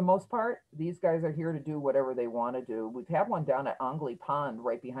 But for the most part, these guys are here to do whatever they want to do. We've had one down at Angley Pond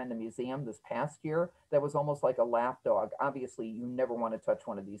right behind the museum this past year that was almost like a lapdog. Obviously, you never want to touch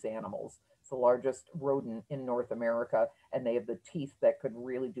one of these animals. It's the largest rodent in North America, and they have the teeth that could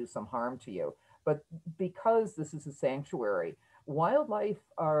really do some harm to you. But because this is a sanctuary, wildlife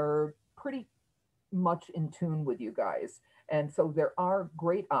are pretty much in tune with you guys. And so there are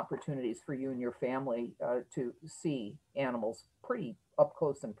great opportunities for you and your family to see animals pretty up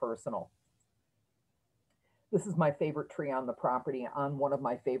close and personal. This is my favorite tree on the property on one of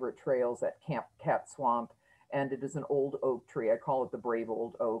my favorite trails at Camp Cat Swamp. And it is an old oak tree. I call it the brave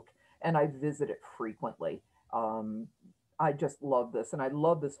old oak. And I visit it frequently. I just love this. And I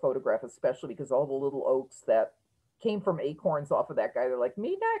love this photograph, especially because all the little oaks that came from acorns off of that guy, they're like,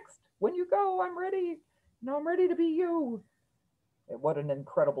 me next. When you go, I'm ready. No, I'm ready to be you. What an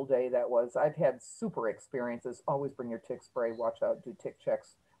incredible day that was. I've had super experiences. Always bring your tick spray. Watch out, do tick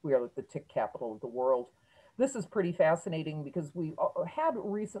checks. We are like the tick capital of the world. This is pretty fascinating because we had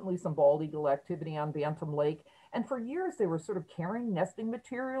recently some bald eagle activity on Bantam Lake. And for years, they were sort of carrying nesting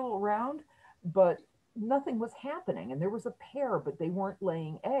material around, but nothing was happening. And there was a pair, but they weren't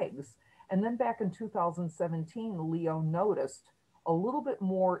laying eggs. And then back in 2017, Leo noticed a little bit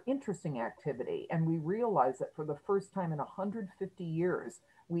more interesting activity. And we realized that for the first time in 150 years,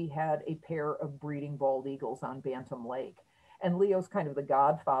 we had a pair of breeding bald eagles on Bantam Lake. And Leo's kind of the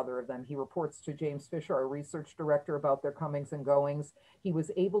godfather of them. He reports to James Fisher, our research director, about their comings and goings. He was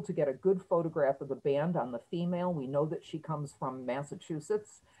able to get a good photograph of the band on the female. We know that she comes from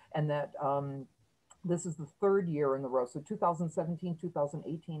Massachusetts and that this is the 3rd year in a row. So 2017,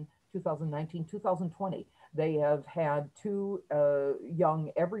 2018, 2019, 2020. They have had 2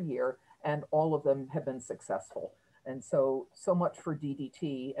 young every year, and all of them have been successful. And so much for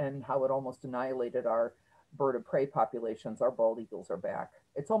DDT and how it almost annihilated our bird of prey populations. Our bald eagles are back.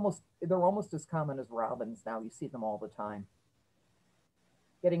 They're almost as common as robins now. You see them all the time.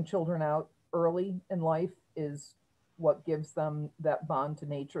 Getting children out early in life is what gives them that bond to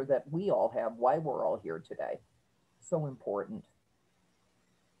nature that we all have, why we're all here today. So important.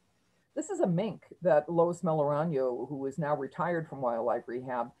 This is a mink that Lois Melorano, who is now retired from wildlife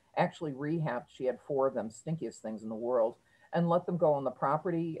rehab, actually rehabbed. She had 4 of them, stinkiest things in the world, and let them go on the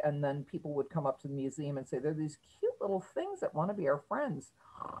property. And then people would come up to the museum and say, they're these cute little things that want to be our friends.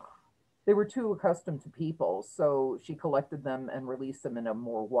 They were too accustomed to people, so she collected them and released them in a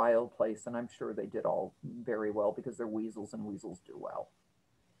more wild place. And I'm sure they did all very well because they're weasels, and weasels do well.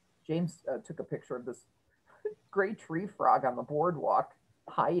 James took a picture of this gray tree frog on the boardwalk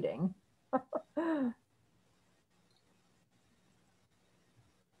hiding. It's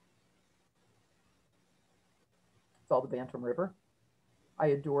all the Bantam River. I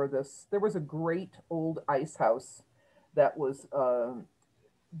adore this. There was a great old ice house that was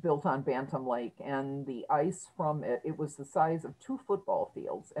built on Bantam Lake, and the ice from it was the size of 2 football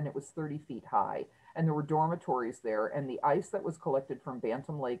fields, and it was 30 feet high, and there were dormitories there, and the ice that was collected from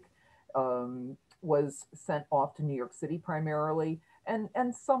Bantam Lake was sent off to New York City primarily. And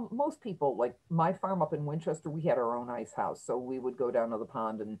most people, like my farm up in Winchester, we had our own ice house. So we would go down to the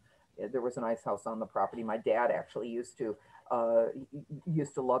pond, and there was an ice house on the property. My dad actually used to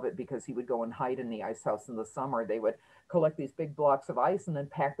love it because he would go and hide in the ice house in the summer. They would collect these big blocks of ice and then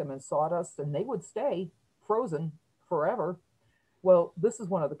pack them in sawdust, and they would stay frozen forever. Well, this is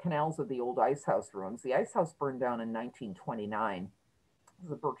one of the canals of the old ice house ruins. The ice house burned down in 1929. It was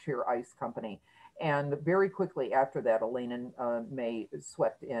the Berkshire Ice Company. And very quickly after that, Alain and May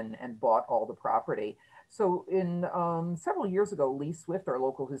swept in and bought all the property. So in several years ago, Lee Swift, our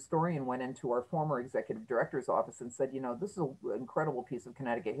local historian, went into our former executive director's office and said, you know, this is an incredible piece of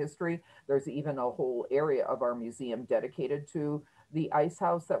Connecticut history. There's even a whole area of our museum dedicated to the ice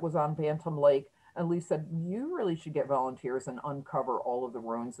house that was on Bantam Lake. And Lee said, you really should get volunteers and uncover all of the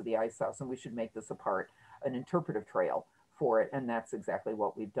ruins of the ice house, and we should make this a part, an interpretive trail for it. And that's exactly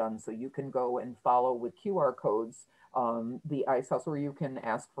what we've done. So you can go and follow with QR codes the ice house, or you can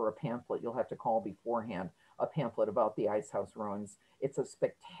ask for a pamphlet. You'll have to call beforehand, a pamphlet about the ice house ruins. It's a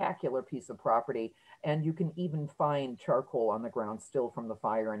spectacular piece of property, and you can even find charcoal on the ground still from the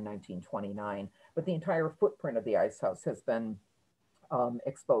fire in 1929. But the entire footprint of the ice house has been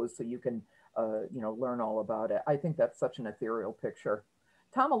exposed, so you can learn all about it. I think that's such an ethereal picture.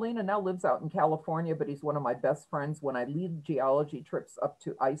 Tom Alina now lives out in California, but he's one of my best friends. When I lead geology trips up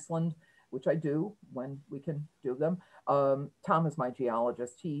to Iceland, which I do when we can do them, Tom is my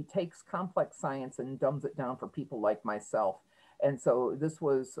geologist. He takes complex science and dumbs it down for people like myself. And so this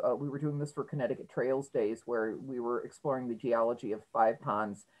was, we were doing this for Connecticut Trails Days, where we were exploring the geology of 5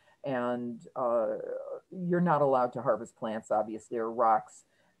 ponds. And you're not allowed to harvest plants, obviously, or rocks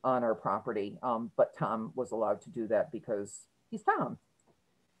on our property. But Tom was allowed to do that because he's Tom.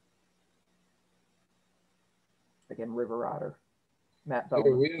 Again, river otter. Matt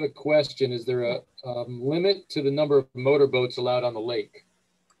Bellman. We have a question. Is there a limit to the number of motorboats allowed on the lake?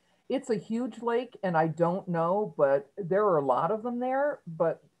 It's a huge lake, and I don't know, but there are a lot of them there.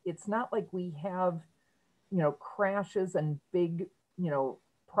 But it's not like we have, crashes and big,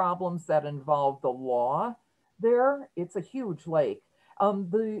 problems that involve the law there. It's a huge lake.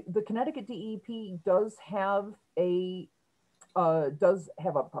 The Connecticut DEP does have a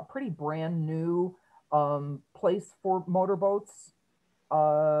pretty brand new place for motorboats.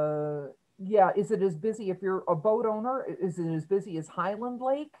 Yeah, is it as busy if you're a boat owner? Is it as busy as Highland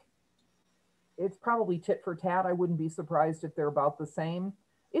Lake? It's probably tit for tat. I wouldn't be surprised if they're about the same.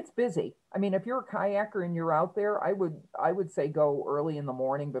 It's busy. I mean, if you're a kayaker and you're out there, I would say go early in the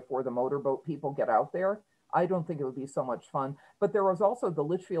morning before the motorboat people get out there. I don't think it would be so much fun. But there was also the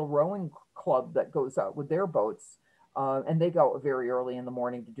Litchfield Rowing Club that goes out with their boats, and they go very early in the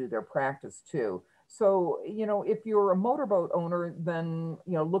morning to do their practice too. So, if you're a motorboat owner, then,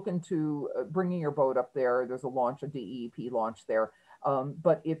 look into bringing your boat up there. There's a launch, a DEP launch there.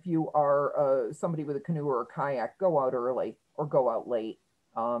 But if you are somebody with a canoe or a kayak, go out early or go out late,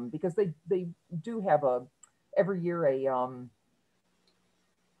 because they do have every year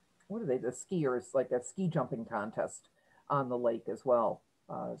what are they, the skiers, like a ski jumping contest on the lake as well.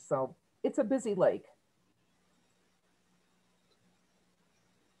 So it's a busy lake.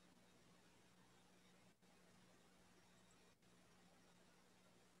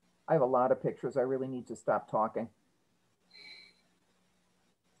 I have a lot of pictures. I really need to stop talking.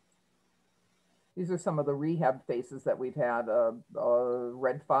 These are some of the rehab faces that we've had,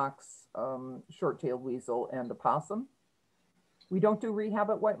 red fox, short-tailed weasel, and opossum. We don't do rehab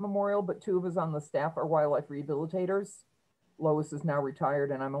at White Memorial, but 2 of us on the staff are wildlife rehabilitators. Lois is now retired,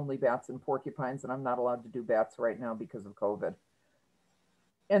 and I'm only bats and porcupines, and I'm not allowed to do bats right now because of COVID.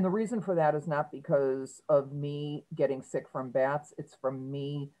 And the reason for that is not because of me getting sick from bats. It's from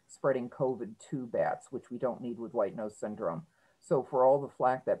me spreading COVID to bats, which we don't need with white nose syndrome. So for all the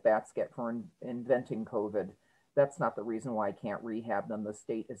flack that bats get for inventing COVID, that's not the reason why I can't rehab them. The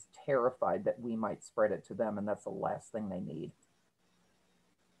state is terrified that we might spread it to them, and that's the last thing they need.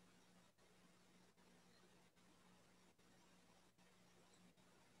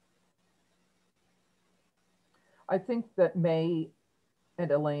 I think that May and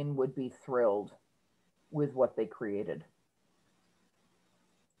Elaine would be thrilled with what they created.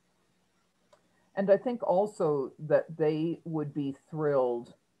 And I think also that they would be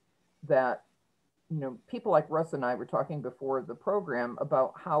thrilled that, people like Russ and I were talking before the program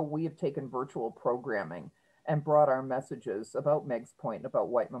about how we have taken virtual programming and brought our messages about Meigs Point and about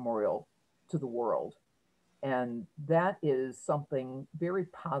White Memorial to the world. And that is something very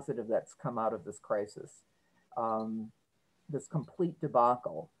positive that's come out of this crisis. This complete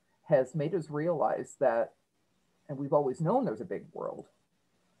debacle has made us realize that, and we've always known there's a big world,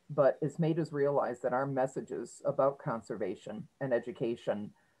 but it's made us realize that our messages about conservation and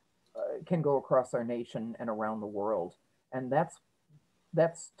education can go across our nation and around the world. And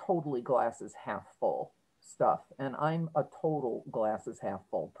that's totally glasses half full stuff. And I'm a total glasses half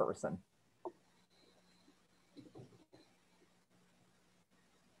full person.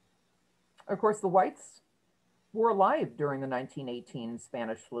 Of course, the Whites were alive during the 1918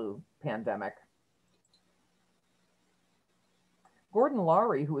 Spanish flu pandemic. Gordon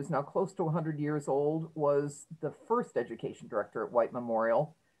Lowry, who is now close to 100 years old, was the first education director at White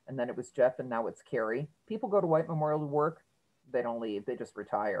Memorial, and then it was Jeff, and now it's Geri. People go to White Memorial to work. They don't leave. They just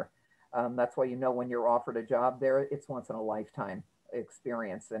retire. That's why, you know, when you're offered a job there, it's once in a lifetime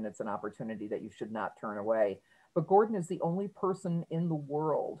experience, and it's an opportunity that you should not turn away. But Gordon is the only person in the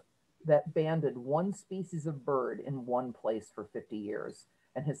world that banded one species of bird in one place for 50 years.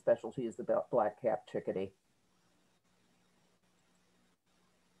 And his specialty is the black-capped chickadee.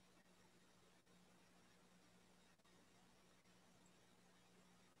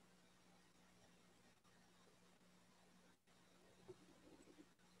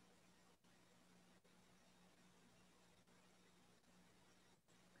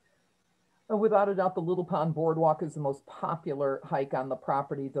 Without a doubt, the Little Pond Boardwalk is the most popular hike on the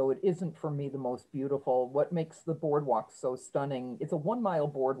property, though it isn't for me the most beautiful. What makes the boardwalk so stunning, it's a 1-mile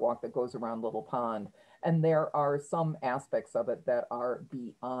boardwalk that goes around Little Pond, and there are some aspects of it that are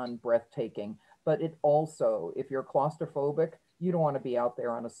beyond breathtaking. But it also, if you're claustrophobic, you don't want to be out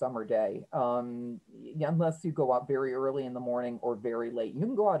there on a summer day, unless you go out very early in the morning or very late. You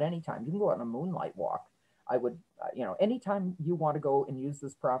can go out anytime. You can go out on a moonlight walk. I would, you know, anytime you want to go and use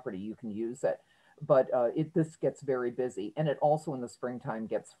this property, you can use it. But this gets very busy, and it also in the springtime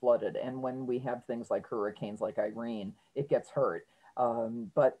gets flooded. And when we have things like hurricanes like Irene, it gets hurt.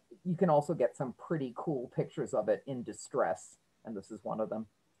 But you can also get some pretty cool pictures of it in distress, and this is one of them.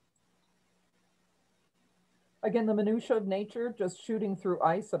 Again, the minutia of nature, just shooting through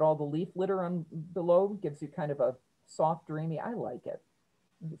ice at all the leaf litter on below gives you kind of a soft, dreamy, I like it.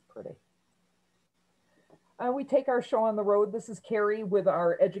 It's pretty. We take our show on the road. This is Geri with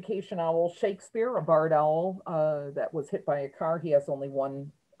our education owl, Shakespeare, a barred owl that was hit by a car. He has only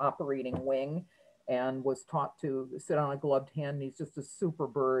one operating wing and was taught to sit on a gloved hand. He's just a super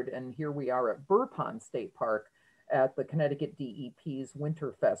bird. And here we are at Burpond State Park at the Connecticut DEP's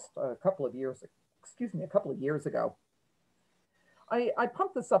Winterfest a couple of years ago. I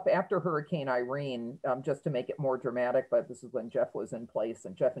pumped this up after Hurricane Irene just to make it more dramatic, but this is when Jeff was in place,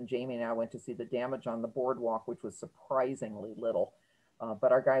 and Jeff and Jamie and I went to see the damage on the boardwalk, which was surprisingly little.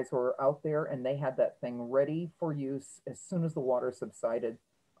 But our guys were out there and they had that thing ready for use as soon as the water subsided.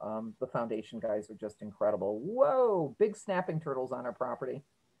 The foundation guys are just incredible. Whoa, big snapping turtles on our property.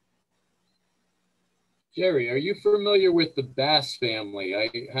 Geri, are you familiar with the bass family? I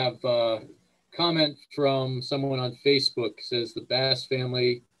have comment from someone on Facebook. Says the Bass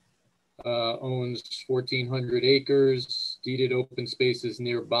family owns 1,400 acres, deeded open spaces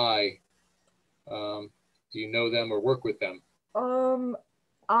nearby. Do you know them or work with them?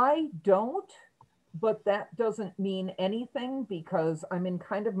 I don't, but that doesn't mean anything because I'm in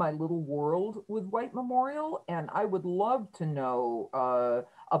kind of my little world with White Memorial, and I would love to know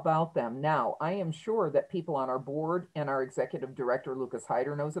about them. Now, I am sure that people on our board and our executive director, Lucas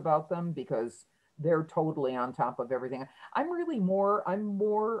Hyder, knows about them because they're totally on top of everything. I'm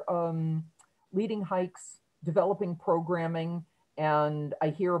more leading hikes, developing programming, and I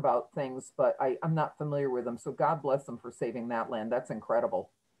hear about things, but I'm not familiar with them. So God bless them for saving that land. That's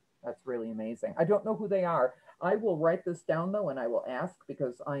incredible. That's really amazing. I don't know who they are. I will write this down though, and I will ask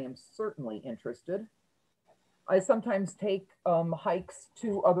because I am certainly interested. I sometimes take hikes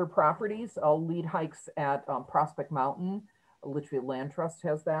to other properties. I'll lead hikes at Prospect Mountain. Litchfield Land Trust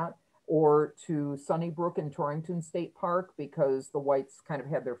has that. Or to Sunnybrook and Torrington State Park because the Whites kind of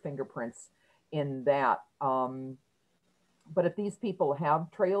had their fingerprints in that. But if these people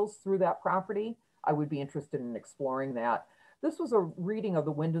have trails through that property, I would be interested in exploring that. This was a reading of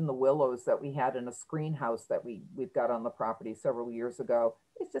The Wind in the Willows that we had in a screen house that we've got on the property several years ago.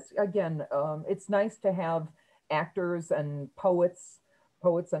 It's just, again, it's nice to have actors and poets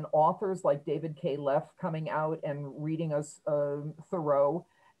and authors like David K. Leff coming out and reading us Thoreau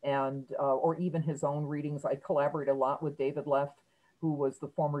and or even his own readings. I collaborate a lot with David Leff, who was the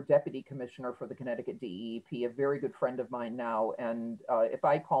former deputy commissioner for the Connecticut DEP, a very good friend of mine now. And if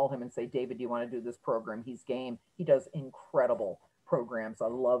I call him and say, David, do you want to do this program? He's game. He does incredible programs. I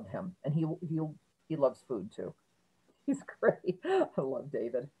love him. And he loves food too. He's great. I love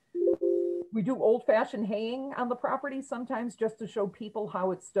David. We do old-fashioned haying on the property sometimes just to show people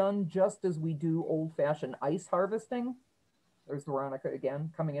how it's done, just as we do old-fashioned ice harvesting. There's Veronica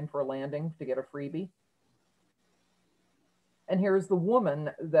again, coming in for a landing to get a freebie. And here's the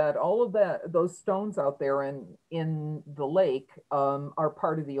woman that all of those stones out there in the lake are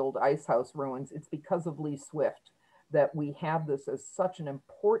part of the old ice house ruins. It's because of Lee Swift that we have this as such an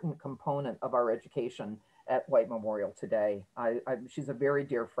important component of our education at White Memorial today. She's a very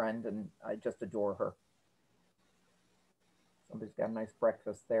dear friend and I just adore her. Somebody's got a nice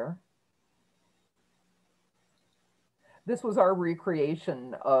breakfast there. This was our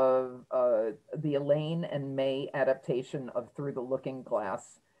recreation of the Alain and May adaptation of Through the Looking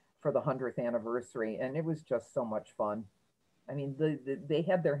Glass. for the 100th anniversary, and it was just so much fun. I mean, they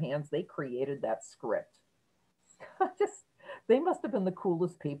had their hands, they created that script. Just, they must have been the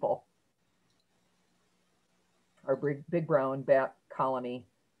coolest people. Our big brown bat colony,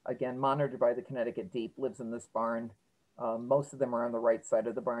 again, monitored by the Connecticut Deep, lives in this barn. Most of them are on the right side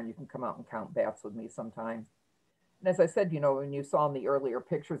of the barn. You can come out and count bats with me sometime. And as I said, when you saw in the earlier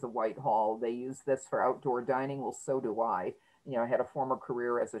pictures of Whitehall, they use this for outdoor dining. Well, so do I. I had a former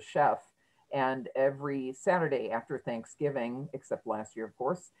career as a chef. And every Saturday after Thanksgiving, except last year, of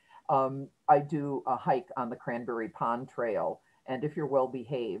course, I do a hike on the Cranberry Pond Trail. And if you're well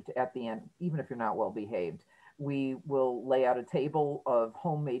behaved at the end, even if you're not well behaved, we will lay out a table of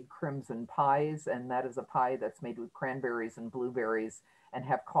homemade crimson pies. And that is a pie that's made with cranberries and blueberries, and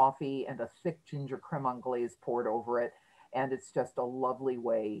have coffee and a thick ginger creme anglaise poured over it. And it's just a lovely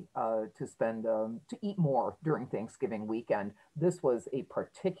way to spend, to eat more during Thanksgiving weekend. This was a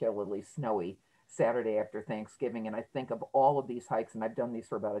particularly snowy Saturday after Thanksgiving. And I think of all of these hikes, and I've done these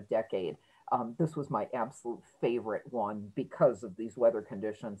for about a decade, this was my absolute favorite one because of these weather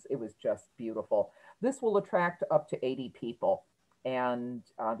conditions. It was just beautiful. This will attract up to 80 people. And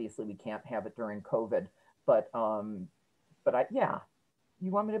obviously we can't have it during COVID, but yeah,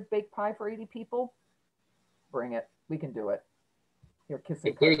 you want me to bake pie for 80 people? Bring it. We can do it. You're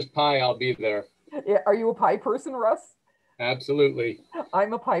kissing. If there's pie, I'll be there. Yeah. Are you a pie person, Russ? Absolutely.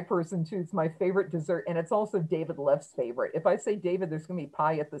 I'm a pie person too. It's my favorite dessert. And it's also David Leff's favorite. If I say, David, there's going to be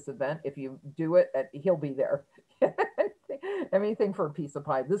pie at this event, if you do it, he'll be there. Anything for a piece of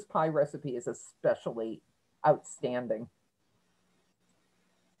pie. This pie recipe is especially outstanding.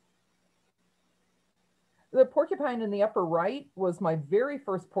 The porcupine in the upper right was my very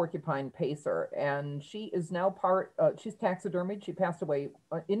first porcupine pacer, and she is now she's taxidermied. She passed away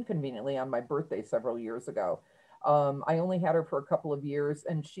inconveniently on my birthday several years ago. I only had her for a couple of years,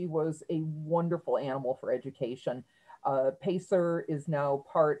 and she was a wonderful animal for education. Pacer is now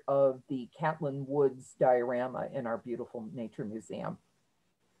part of the Catlin Woods diorama in our beautiful nature museum.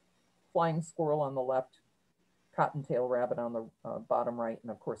 Flying squirrel on the left, cottontail rabbit on the bottom right,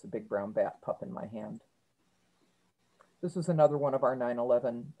 and of course a big brown bat pup in my hand. This was another one of our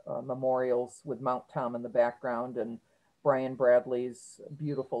 9/11 memorials with Mount Tom in the background, and Brian Bradley's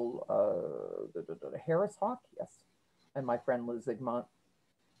beautiful Harris hawk, yes, and my friend Liz Zygmunt.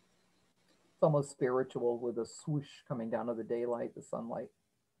 It's almost spiritual with a swoosh coming down to the daylight, the sunlight.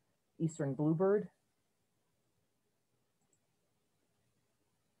 Eastern bluebird.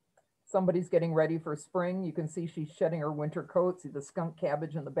 Somebody's getting ready for spring. You can see she's shedding her winter coat. See the skunk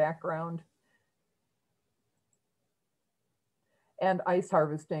cabbage in the background. And ice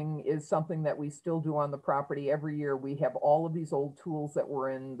harvesting is something that we still do on the property. Every year we have all of these old tools that were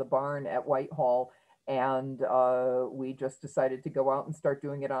in the barn at Whitehall, and we just decided to go out and start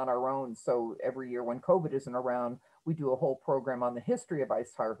doing it on our own. So every year when COVID isn't around, we do a whole program on the history of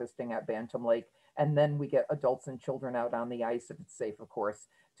ice harvesting at Bantam Lake, and then we get adults and children out on the ice, if it's safe, of course,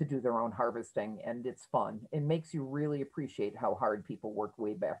 to do their own harvesting, and it's fun. It makes you really appreciate how hard people worked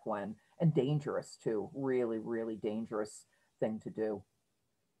way back when, and dangerous too, really, really dangerous thing to do.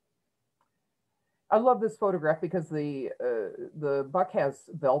 I love this photograph because the buck has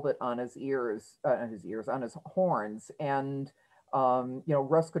velvet on his ears, on his horns, and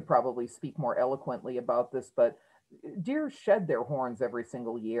Russ could probably speak more eloquently about this, but deer shed their horns every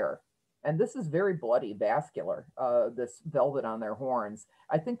single year, and this is very bloody, vascular. This velvet on their horns.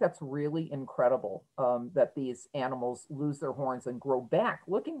 I think that's really incredible that these animals lose their horns and grow back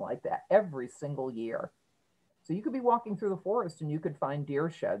looking like that every single year. So you could be walking through the forest and you could find deer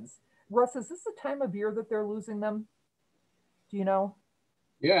sheds. Russ, is this the time of year that they're losing them? Do you know?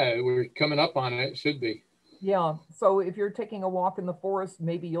 Yeah, we're coming up on it. It should be. Yeah. So if you're taking a walk in the forest,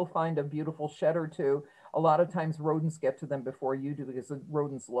 maybe you'll find a beautiful shed or two. A lot of times rodents get to them before you do because the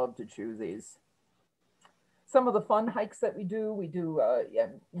rodents love to chew these. Some of the fun hikes that we do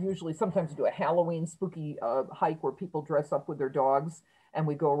usually sometimes we do a Halloween spooky hike where people dress up with their dogs, and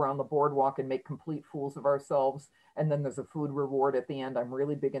we go around the boardwalk and make complete fools of ourselves. And then there's a food reward at the end. I'm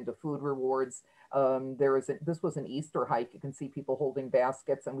really big into food rewards. This was an Easter hike. You can see people holding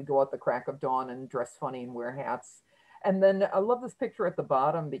baskets, and we go out the crack of dawn and dress funny and wear hats. And then I love this picture at the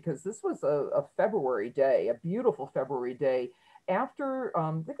bottom because this was a February day, a beautiful February day. After,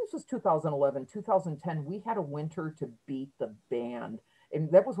 I think this was 2011, 2010, we had a winter to beat the band. And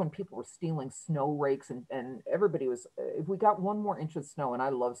that was when people were stealing snow rakes, and everybody was, if we got one more inch of snow, and I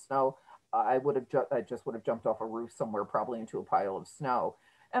love snow, I just would have jumped off a roof somewhere, probably into a pile of snow.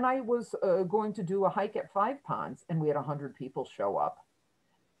 And I was going to do a hike at Five Ponds, and we had 100 people show up.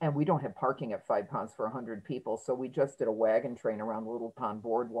 And we don't have parking at Five Ponds for 100 people. So we just did a wagon train around the Little Pond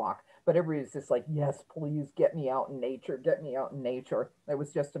Boardwalk. But everybody's just like, yes, please get me out in nature, get me out in nature. It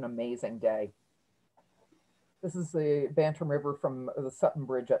was just an amazing day. This is the Bantam River from the Sutton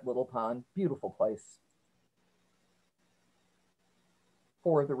Bridge at Little Pond. Beautiful place.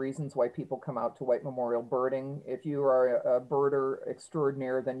 4 of the reasons why people come out to White Memorial birding. If you are a birder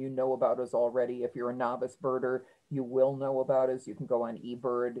extraordinaire, then you know about us already. If you're a novice birder, you will know about us. You can go on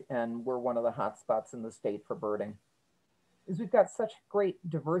eBird, and we're one of the hot spots in the state for birding. Is we've got such great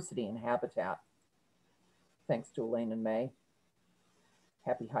diversity in habitat. Thanks to Alain and May.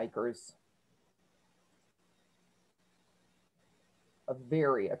 Happy hikers. A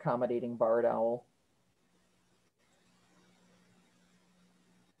very accommodating barred owl.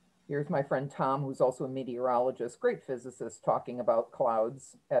 Here's my friend Tom, who's also a meteorologist, great physicist, talking about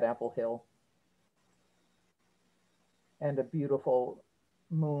clouds at Apple Hill. And a beautiful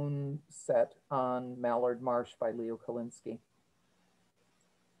moon set on Mallard Marsh by Leo Kalinsky.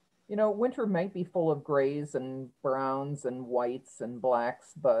 You know, winter might be full of grays and browns and whites and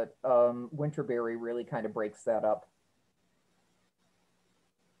blacks, but winterberry really kind of breaks that up.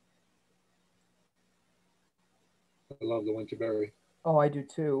 I love the winterberry. Oh, I do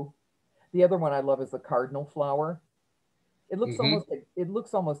too. The other one I love is the cardinal flower. It looks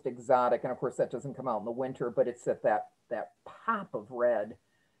almost exotic, and of course that doesn't come out in the winter, but it's at that pop of red.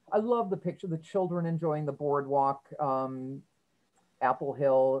 I love the picture, the children enjoying the boardwalk, Apple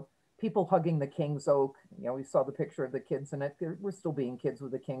Hill, people hugging the King's Oak. You know, we saw the picture of the kids in it. We're still being kids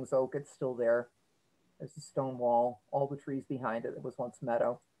with the King's Oak. It's still there. There's a stone wall, all the trees behind it. It was once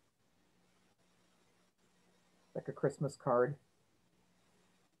meadow. Like a Christmas card.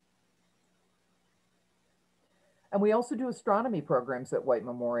 And we also do astronomy programs at White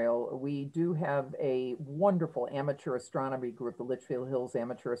Memorial. We do have a wonderful amateur astronomy group, the Litchfield Hills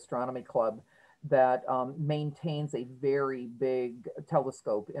Amateur Astronomy Club, that maintains a very big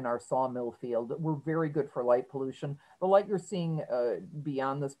telescope in our sawmill field. We're very good for light pollution. The light you're seeing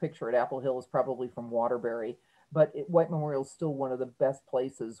beyond this picture at Apple Hill is probably from Waterbury, but White Memorial is still one of the best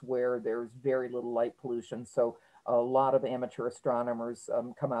places where there's very little light pollution. So a lot of amateur astronomers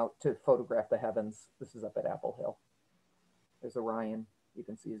come out to photograph the heavens. This is up at Apple Hill. There's Orion. You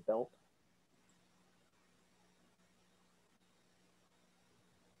can see his belt.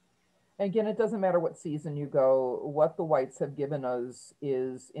 And again, it doesn't matter what season you go. What the Whites have given us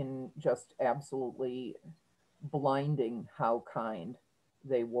is in just absolutely blinding how kind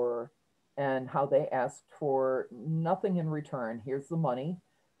they were and how they asked for nothing in return. Here's the money.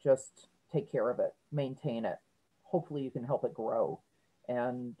 Just take care of it, maintain it. Hopefully you can help it grow.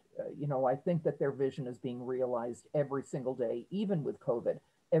 And, you know, I think that their vision is being realized every single day, even with COVID.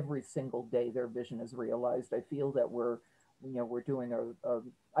 Every single day their vision is realized. I feel that we're doing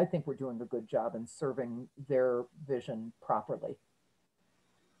I think we're doing a good job in serving their vision properly.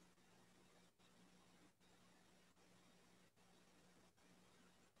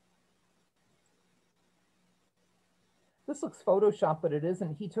 This looks Photoshopped, but it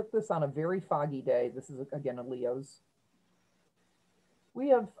isn't. He took this on a very foggy day. This is, again, a Leo's. We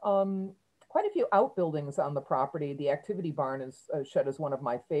have quite a few outbuildings on the property. The activity barn is shed as one of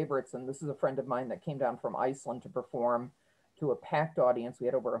my favorites, and this is a friend of mine that came down from Iceland to perform to a packed audience. We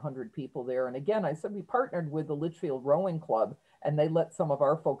had over 100 people there. And again, I said we partnered with the Litchfield Rowing Club, and they let some of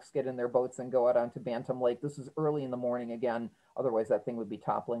our folks get in their boats and go out onto Bantam Lake. This is early in the morning again. Otherwise, that thing would be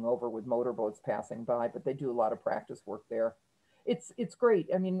toppling over with motorboats passing by, but they do a lot of practice work there. It's great.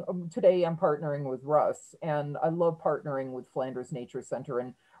 I mean, today I'm partnering with Russ, and I love partnering with Flanders Nature Center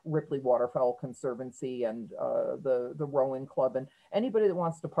and Ripley Waterfowl Conservancy and the Rowing Club, and anybody that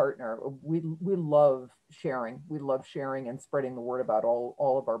wants to partner. We love sharing. We love sharing and spreading the word about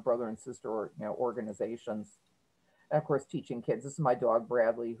all of our brother and sister organizations. And of course, teaching kids. This is my dog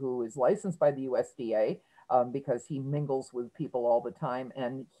Bradley, who is licensed by the USDA because he mingles with people all the time,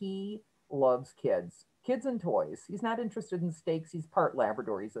 and he loves kids and toys. He's not interested in steaks. He's part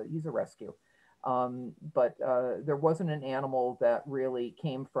Labrador. He's a rescue. But there wasn't an animal that really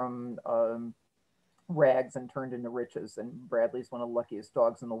came from rags and turned into riches. And Bradley's one of the luckiest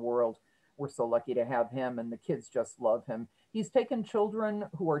dogs in the world. We're so lucky to have him, and the kids just love him. He's taken children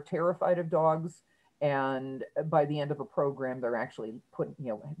who are terrified of dogs, and by the end of a program, they're actually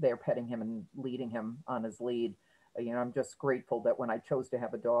they're petting him and leading him on his lead. I'm just grateful that when I chose to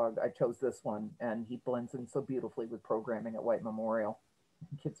have a dog, I chose this one, and he blends in so beautifully with programming at White Memorial.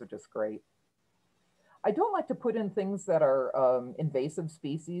 Kids are just great. I don't like to put in things that are invasive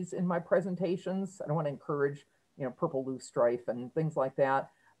species in my presentations. I don't want to encourage, purple loosestrife and things like that,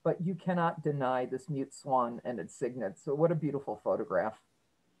 but you cannot deny this mute swan and its signet. So what a beautiful photograph.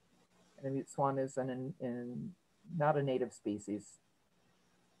 And a mute swan is not a native species.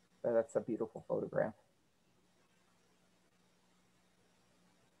 But that's a beautiful photograph.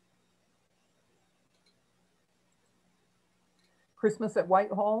 Christmas at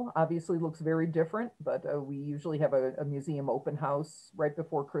Whitehall obviously looks very different, but we usually have a museum open house right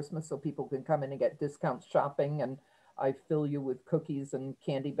before Christmas so people can come in and get discounts shopping, and I fill you with cookies and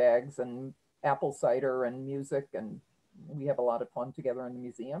candy bags and apple cider and music, and we have a lot of fun together in the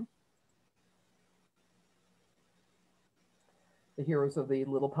museum. The heroes of the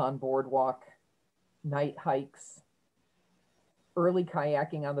Little Pond Boardwalk, night hikes, early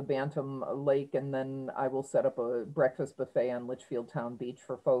kayaking on the Bantam Lake, and then I will set up a breakfast buffet on Litchfield Town Beach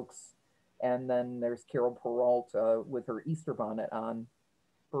for folks. And then there's Carol Peralt with her Easter bonnet on,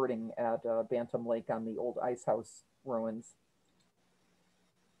 birding at Bantam Lake on the old ice house ruins.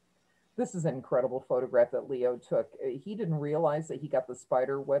 This is an incredible photograph that Leo took. He didn't realize that he got the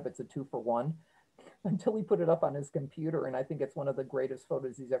spider web. It's a 2-for-1 until he put it up on his computer, and I think it's one of the greatest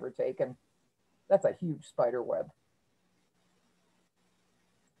photos he's ever taken. That's a huge spider web.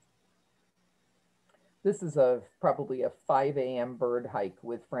 This is probably a 5 a.m. bird hike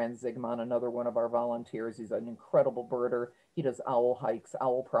with Franz Zygmunt, another one of our volunteers. He's an incredible birder. He does owl hikes,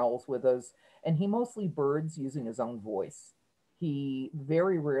 owl prowls with us, and he mostly birds using his own voice. He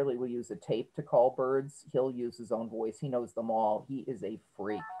very rarely will use a tape to call birds. He'll use his own voice. He knows them all. He is a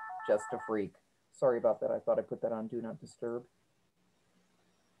freak, just a freak. Sorry about that. I thought I put that on Do Not Disturb.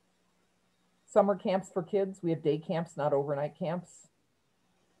 Summer camps for kids. We have day camps, not overnight camps.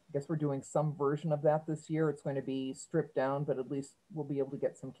 I guess we're doing some version of that this year. It's going to be stripped down, but at least we'll be able to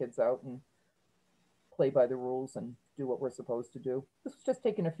get some kids out and play by the rules and do what we're supposed to do. This was just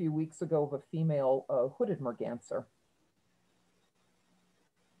taken a few weeks ago of a female hooded merganser.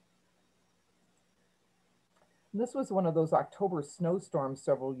 And this was one of those October snowstorms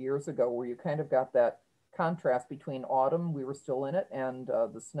several years ago where you kind of got that contrast between autumn, we were still in it, and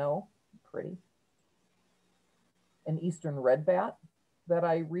the snow. Pretty. An eastern redbat that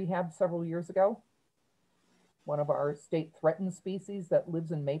I rehabbed several years ago. One of our state threatened species that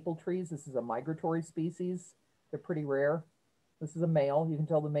lives in maple trees. This is a migratory species. They're pretty rare. This is a male. You can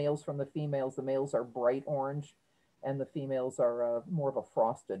tell the males from the females. The males are bright orange and the females are more of a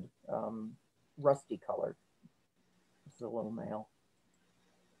frosted, rusty colored. This is a little male.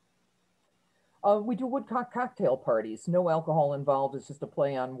 We do woodcock cocktail parties. No alcohol involved. It's just a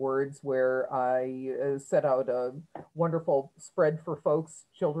play on words where I set out a wonderful spread for folks,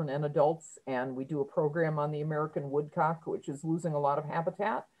 children and adults, and we do a program on the American woodcock, which is losing a lot of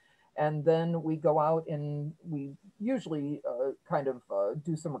habitat. And then we go out and we usually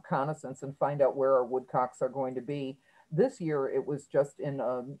do some reconnaissance and find out where our woodcocks are going to be. This year, it was just in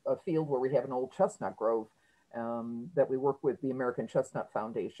a field where we have an old chestnut grove. That we work with the American Chestnut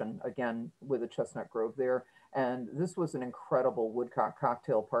Foundation, again, with a chestnut grove there. And this was an incredible woodcock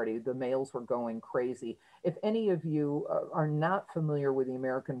cocktail party. The males were going crazy. If any of you are not familiar with the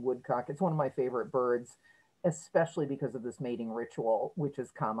American woodcock, it's one of my favorite birds, especially because of this mating ritual, which is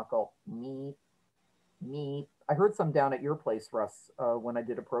comical. Me. I heard some down at your place, Russ, when I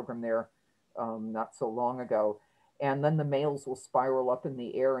did a program there not so long ago. And then the males will spiral up in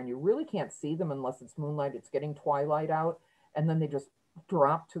the air and you really can't see them unless it's moonlight. It's getting twilight out. And then they just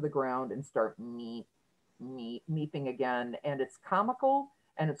drop to the ground and start meeping again. And it's comical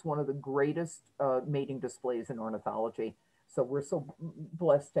and it's one of the greatest mating displays in ornithology. So we're so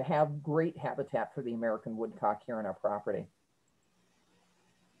blessed to have great habitat for the American woodcock here on our property.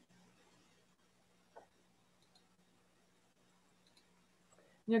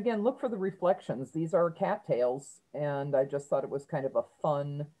 Again, look for the reflections. These are cattails, and I just thought it was kind of a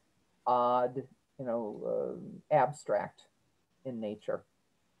fun, odd, abstract in nature.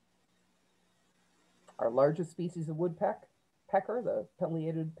 Our largest species of woodpecker, the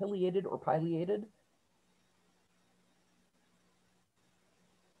pileated or pileated.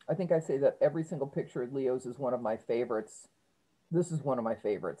 I think I say that every single picture of Leo's is one of my favorites. This is one of my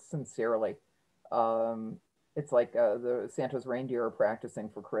favorites, sincerely. It's like the Santa's reindeer are practicing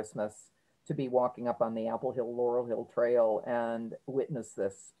for Christmas to be walking up on the Apple Hill, Laurel Hill Trail and witness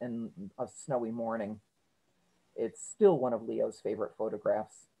this in a snowy morning. It's still one of Leo's favorite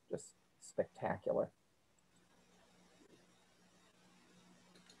photographs, just spectacular.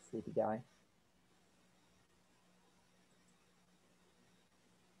 Sleepy guy.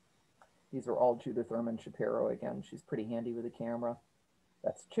 These are all Judith Erman Shapiro again. She's pretty handy with a camera.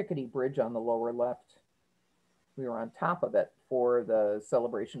 That's Chickadee Bridge on the lower left. We were on top of it for the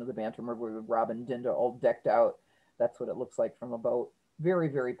celebration of the Bantam River with Robin Dinda all decked out. That's what it looks like from a boat. Very,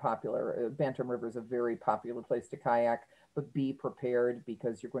 very popular. Bantam River is a very popular place to kayak, but be prepared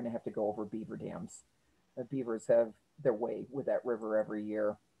because you're going to have to go over beaver dams. Beavers have their way with that river every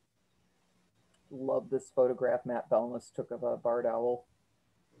year. Love this photograph Matt Belness took of a barred owl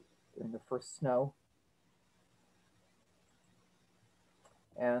during the first snow.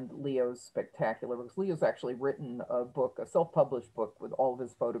 And Leo's spectacular, because Leo's actually written a book, a self-published book with all of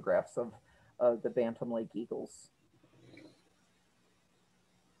his photographs of the Bantam Lake Eagles.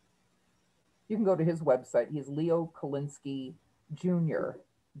 You can go to his website. He's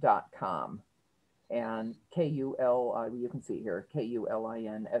leokolinskyjr.com. And K-U-L, you can see here,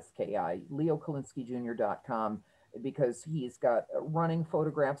 K-U-L-I-N-S-K-I, leokolinskyjr.com, because he's got running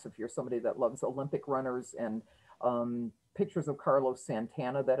photographs if you're somebody that loves Olympic runners, and pictures of Carlos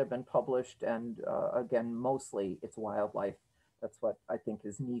Santana that have been published. And again, mostly it's wildlife. That's what I think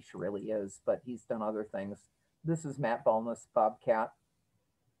his niche really is, but he's done other things. This is Matt Belness, Bobcat.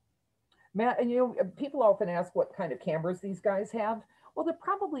 Matt, and you know, people often ask what kind of cameras these guys have. Well, they're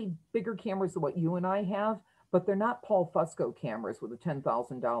probably bigger cameras than what you and I have, but they're not Paul Fusco cameras with a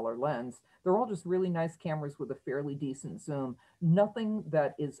 $10,000 lens. They're all just really nice cameras with a fairly decent zoom. Nothing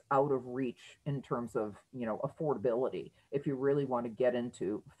that is out of reach in terms of, you know, affordability if you really want to get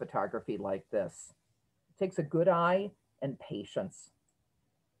into photography like this. It takes a good eye and patience.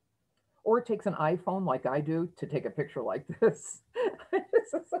 Or it takes an iPhone like I do to take a picture like this.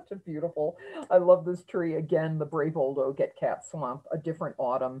 This is such a beautiful, I love this tree. Again, the brave old oak at Cat Swamp, a different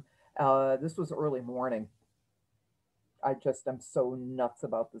autumn. This was early morning. I'm so nuts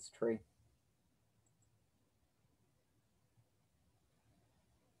about this tree.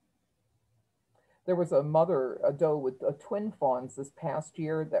 There was a mother, a doe with twin fawns this past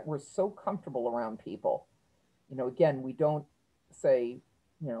year that were so comfortable around people. You know, again, we don't say,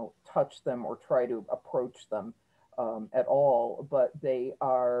 you know, touch them or try to approach them at all, but they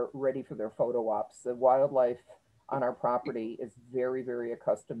are ready for their photo ops. The wildlife on our property is very, very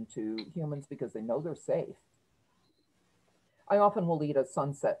accustomed to humans because they know they're safe. I often will lead a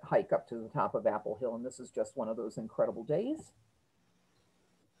sunset hike up to the top of Apple Hill, and this is just one of those incredible days.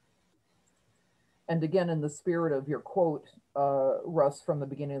 And again, in the spirit of your quote, Russ, from the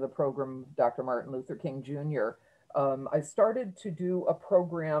beginning of the program, Dr. Martin Luther King Jr., I started to do a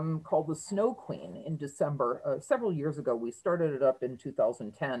program called the Snow Queen in December. Several years ago, we started it up in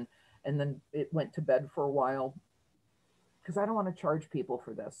 2010, and then it went to bed for a while because I don't want to charge people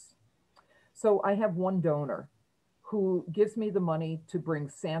for this. So I have one donor who gives me the money to bring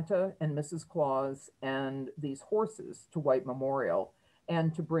Santa and Mrs. Claus and these horses to White Memorial,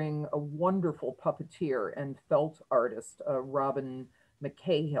 and to bring a wonderful puppeteer and felt artist, Robin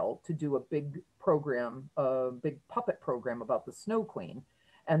McCahill, to do a big program, a big puppet program about the Snow Queen.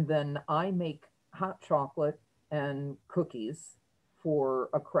 And then I make hot chocolate and cookies for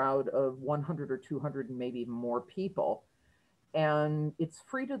a crowd of 100 or 200 and maybe even more people. And it's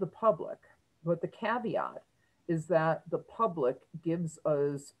free to the public. But the caveat is that the public gives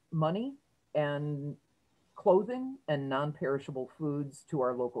us money and clothing and non-perishable foods to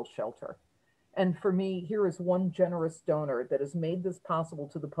our local shelter. And for me, here is one generous donor that has made this possible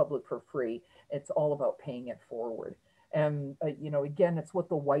to the public for free. It's all about paying it forward. And, you know, again, it's what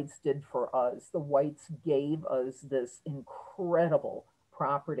the Whites did for us. The Whites gave us this incredible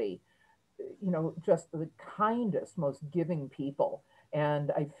property, you know, just the kindest, most giving people. And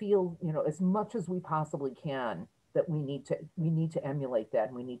I feel, you know, as much as we possibly can, that we need to emulate that,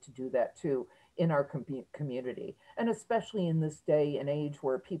 and we need to do that too in our community. And especially in this day and age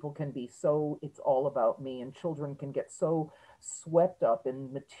where people can be so, it's all about me, and children can get so swept up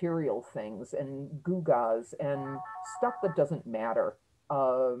in material things and gewgaws and stuff that doesn't matter,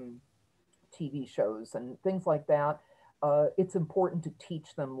 TV shows and things like that. It's important to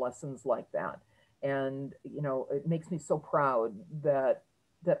teach them lessons like that. And, you know, it makes me so proud that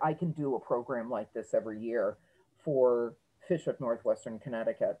I can do a program like this every year for Fish of Northwestern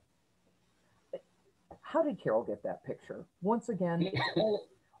Connecticut. How did Carol get that picture? Once again, it's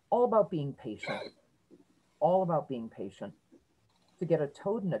all about being patient. All about being patient. To get a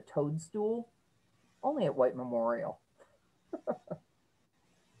toad and a toadstool, only at White Memorial.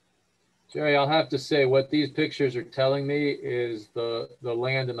 Geri, I'll have to say what these pictures are telling me is the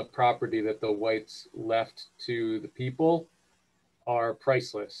land and the property that the Whites left to the people are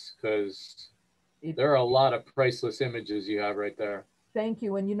priceless, because there are a lot of priceless images you have right there. Thank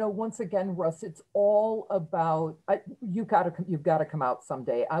you. And you know, once again, Russ, it's all about, you've got to come out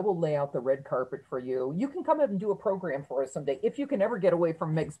someday. I will lay out the red carpet for you. You can come up and do a program for us someday, if you can ever get away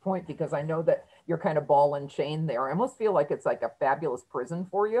from Meigs Point, because I know that you're kind of ball and chain there. I almost feel like it's like a fabulous prison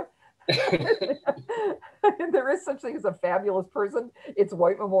for you. There is such thing as a fabulous person. It's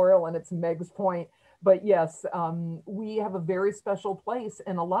White Memorial and it's Meigs Point. But yes, we have a very special place,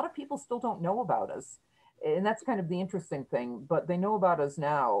 and a lot of people still don't know about us. And that's kind of the interesting thing, but they know about us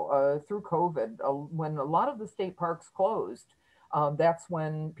now through COVID. When a lot of the state parks closed, that's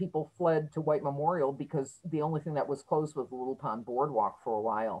when people fled to White Memorial because the only thing that was closed was the Little Pond Boardwalk for a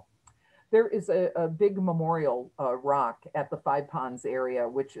while. There is a big memorial rock at the Five Ponds area,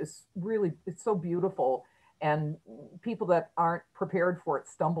 which is really, it's so beautiful. And people that aren't prepared for it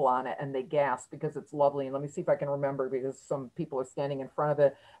stumble on it and they gasp because it's lovely. And let me see if I can remember because some people are standing in front of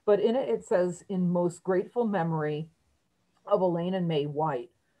it. But in it, it says, in most grateful memory of Alain and May White,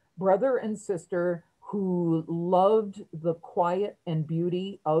 brother and sister who loved the quiet and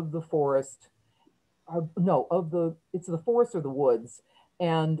beauty of the forest. No, of the, it's the forest or the woods,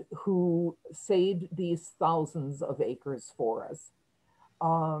 and who saved these thousands of acres for us.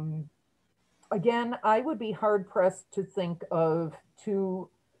 Again, I would be hard pressed to think of two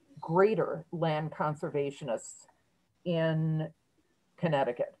greater land conservationists in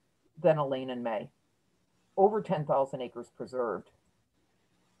Connecticut than Alain and May. Over 10,000 acres preserved.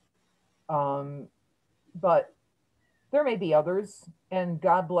 But there may be others, and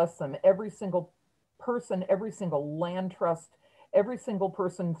God bless them. Every single person, every single land trust, every single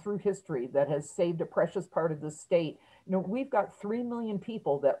person through history that has saved a precious part of the state. You know, we've got 3 million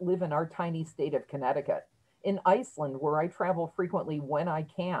people that live in our tiny state of Connecticut. In Iceland, where I travel frequently when I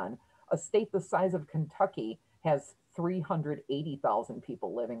can, a state the size of Kentucky has 380,000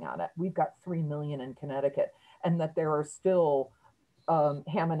 people living on it. We've got 3 million in Connecticut, and that there are still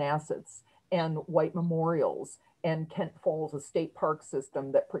Hammonassets and White Memorials and Kent Falls, a state park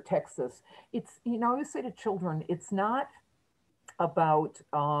system that protects us. It's, you know, I always say to children, it's not about,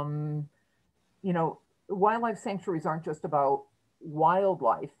 you know, wildlife sanctuaries aren't just about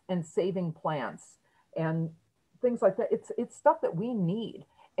wildlife and saving plants and things like that. It's stuff that we need.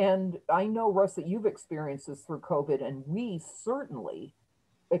 And I know, Russ, that you've experienced this through COVID, and we certainly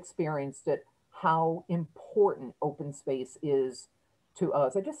experienced it, how important open space is to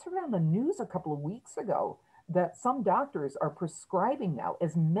us. I just heard on the news a couple of weeks ago that some doctors are prescribing now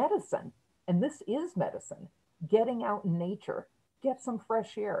as medicine, and this is medicine, getting out in nature, get some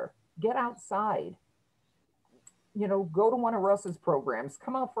fresh air, get outside, you know, go to one of Russ's programs,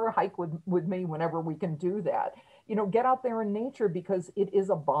 come out for a hike with me whenever we can do that. You know, get out there in nature because it is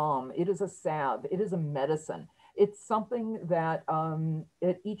a balm, it is a salve, it is a medicine. It's something that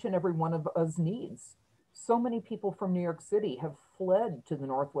each and every one of us needs. So many people from New York City have fled to the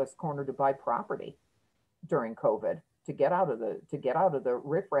northwest corner to buy property during COVID to get out of the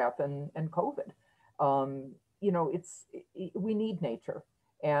riffraff and COVID. You know, we need nature.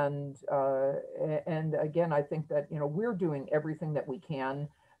 And again, I think that, you know, we're doing everything that we can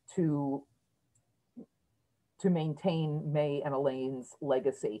to maintain May and Elaine's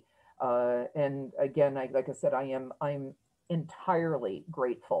legacy. And again, like I said, I'm entirely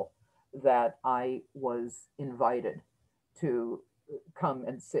grateful that I was invited to come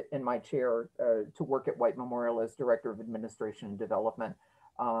and sit in my chair to work at White Memorial as Director of Administration and Development.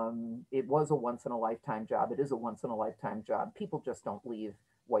 It was a once in a lifetime job. It is a once in a lifetime job. People just don't leave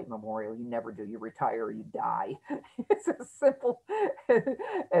White Memorial. You never do. You retire, you die. It's as simple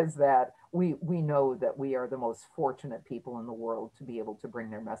as that. We know that we are the most fortunate people in the world to be able to bring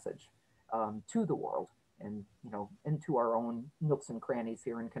their message to the world, and, you know, into our own nooks and crannies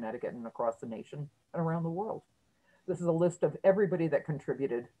here in Connecticut and across the nation and around the world. This is a list of everybody that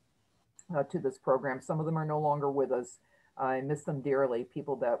contributed to this program. Some of them are no longer with us. I miss them dearly,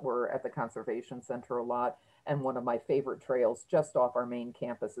 people that were at the Conservation Center a lot. And one of my favorite trails just off our main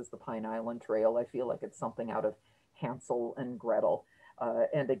campus is the Pine Island Trail. I feel like it's something out of Hansel and Gretel.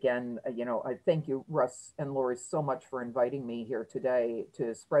 And again, you know, I thank you, Russ and Lori, so much for inviting me here today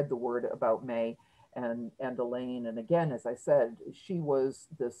to spread the word about May and Elaine. And again, as I said, she was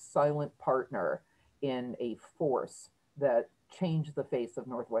this silent partner in a force that changed the face of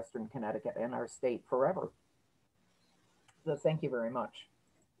Northwestern Connecticut and our state forever. So thank you very much.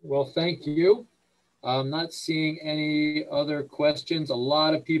 Well, thank you. I'm not seeing any other questions. A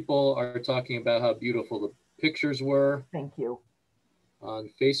lot of people are talking about how beautiful the pictures were. Thank you. On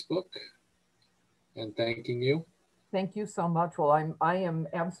Facebook, and thanking you. Thank you so much. Well, I am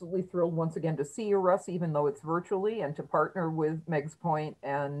absolutely thrilled once again to see you, Russ, even though it's virtually, and to partner with Meigs Point,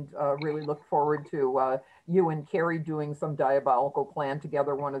 and really look forward to you and Geri doing some diabolical plan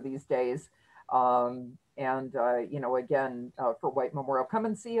together one of these days. You know, again, for White Memorial, come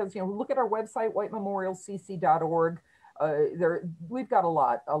and see us. You know, look at our website, whitememorialcc.org. we've got a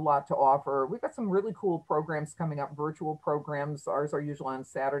lot to offer. We've got some really cool programs coming up, virtual programs. Ours are usually on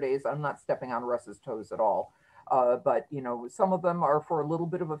Saturdays. I'm not stepping on Russ's toes at all. But you know, some of them are for a little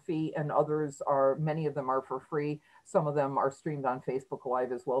bit of a fee, and many of them are for free. Some of them are streamed on Facebook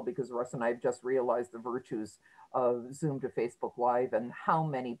Live as well, because Russ and I have just realized the virtues of Zoom to Facebook Live and how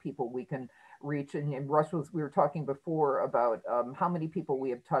many people we can reach. And Russ, we were talking before about how many people we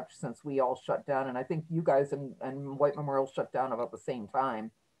have touched since we all shut down. And I think you guys and White Memorial shut down about the same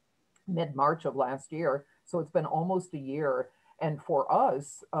time, mid-March of last year. So it's been almost a year. And for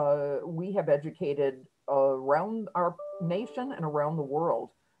us, we have educated around our nation and around the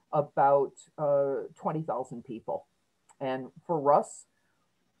world about 20,000 people. And for Russ,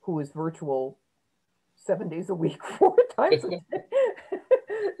 who is virtual 7 days a week, 4 times a day,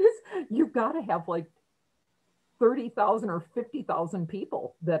 you've got to have like 30,000 or 50,000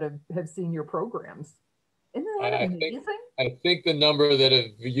 people that have seen your programs. Isn't that amazing? I think the number that have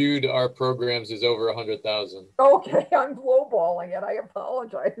viewed our programs is over 100,000. Okay, I'm lowballing it. I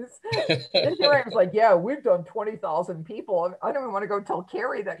apologize. And here I was like, yeah, we've done 20,000 people. I don't even want to go tell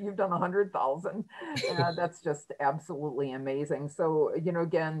Carrie that you've done 100,000. That's just absolutely amazing. So, you know,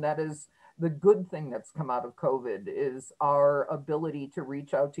 again, that is the good thing that's come out of COVID, is our ability to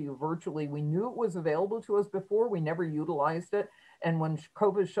reach out to you virtually. We knew it was available to us before. We never utilized it. And when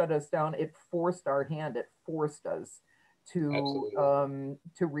COVID shut us down, it forced our hand. It forced us to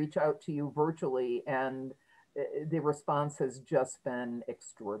reach out to you virtually. And the response has just been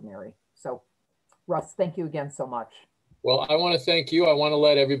extraordinary. So, Russ, thank you again so much. Well, I want to thank you. I want to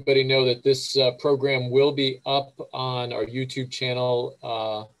let everybody know that this program will be up on our YouTube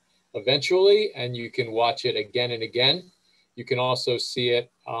channel eventually, and you can watch it again and again. You can also see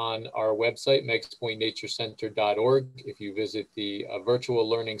it on our website, meigspointnaturecenter.org, if you visit the Virtual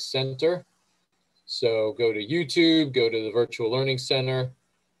Learning Center. So go to YouTube, go to the Virtual Learning Center,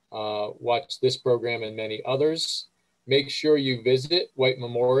 watch this program and many others. Make sure you visit White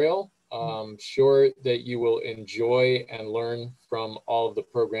Memorial. I'm sure that you will enjoy and learn from all of the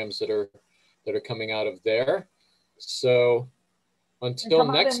programs that are coming out of there. So until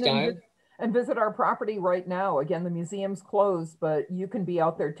next time. And visit our property right now. Again, the museum's closed, but you can be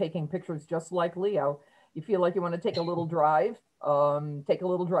out there taking pictures just like Leo. You feel like you want to take a little drive, take a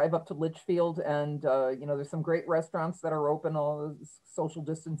little drive up to Litchfield, and you know, there's some great restaurants that are open, all social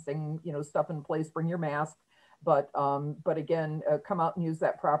distancing, you know, stuff in place. Bring your mask, but again, come out and use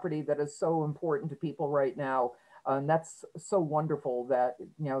that property that is so important to people right now. That's so wonderful that,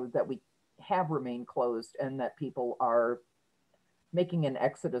 you know, that we have remained closed and that people are making an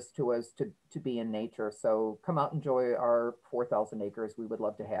exodus to us to be in nature. So come out, enjoy our 4,000 acres. We would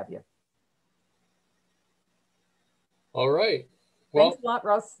love to have you. All right. Well, thanks a lot,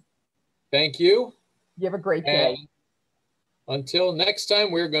 Russ. Thank you. You have a great day. Until next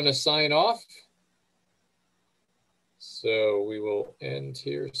time, we're going to sign off. So we will end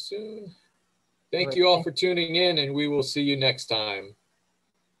here soon. Thank you all for tuning in, and we will see you next time.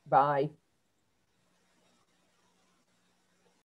 Bye.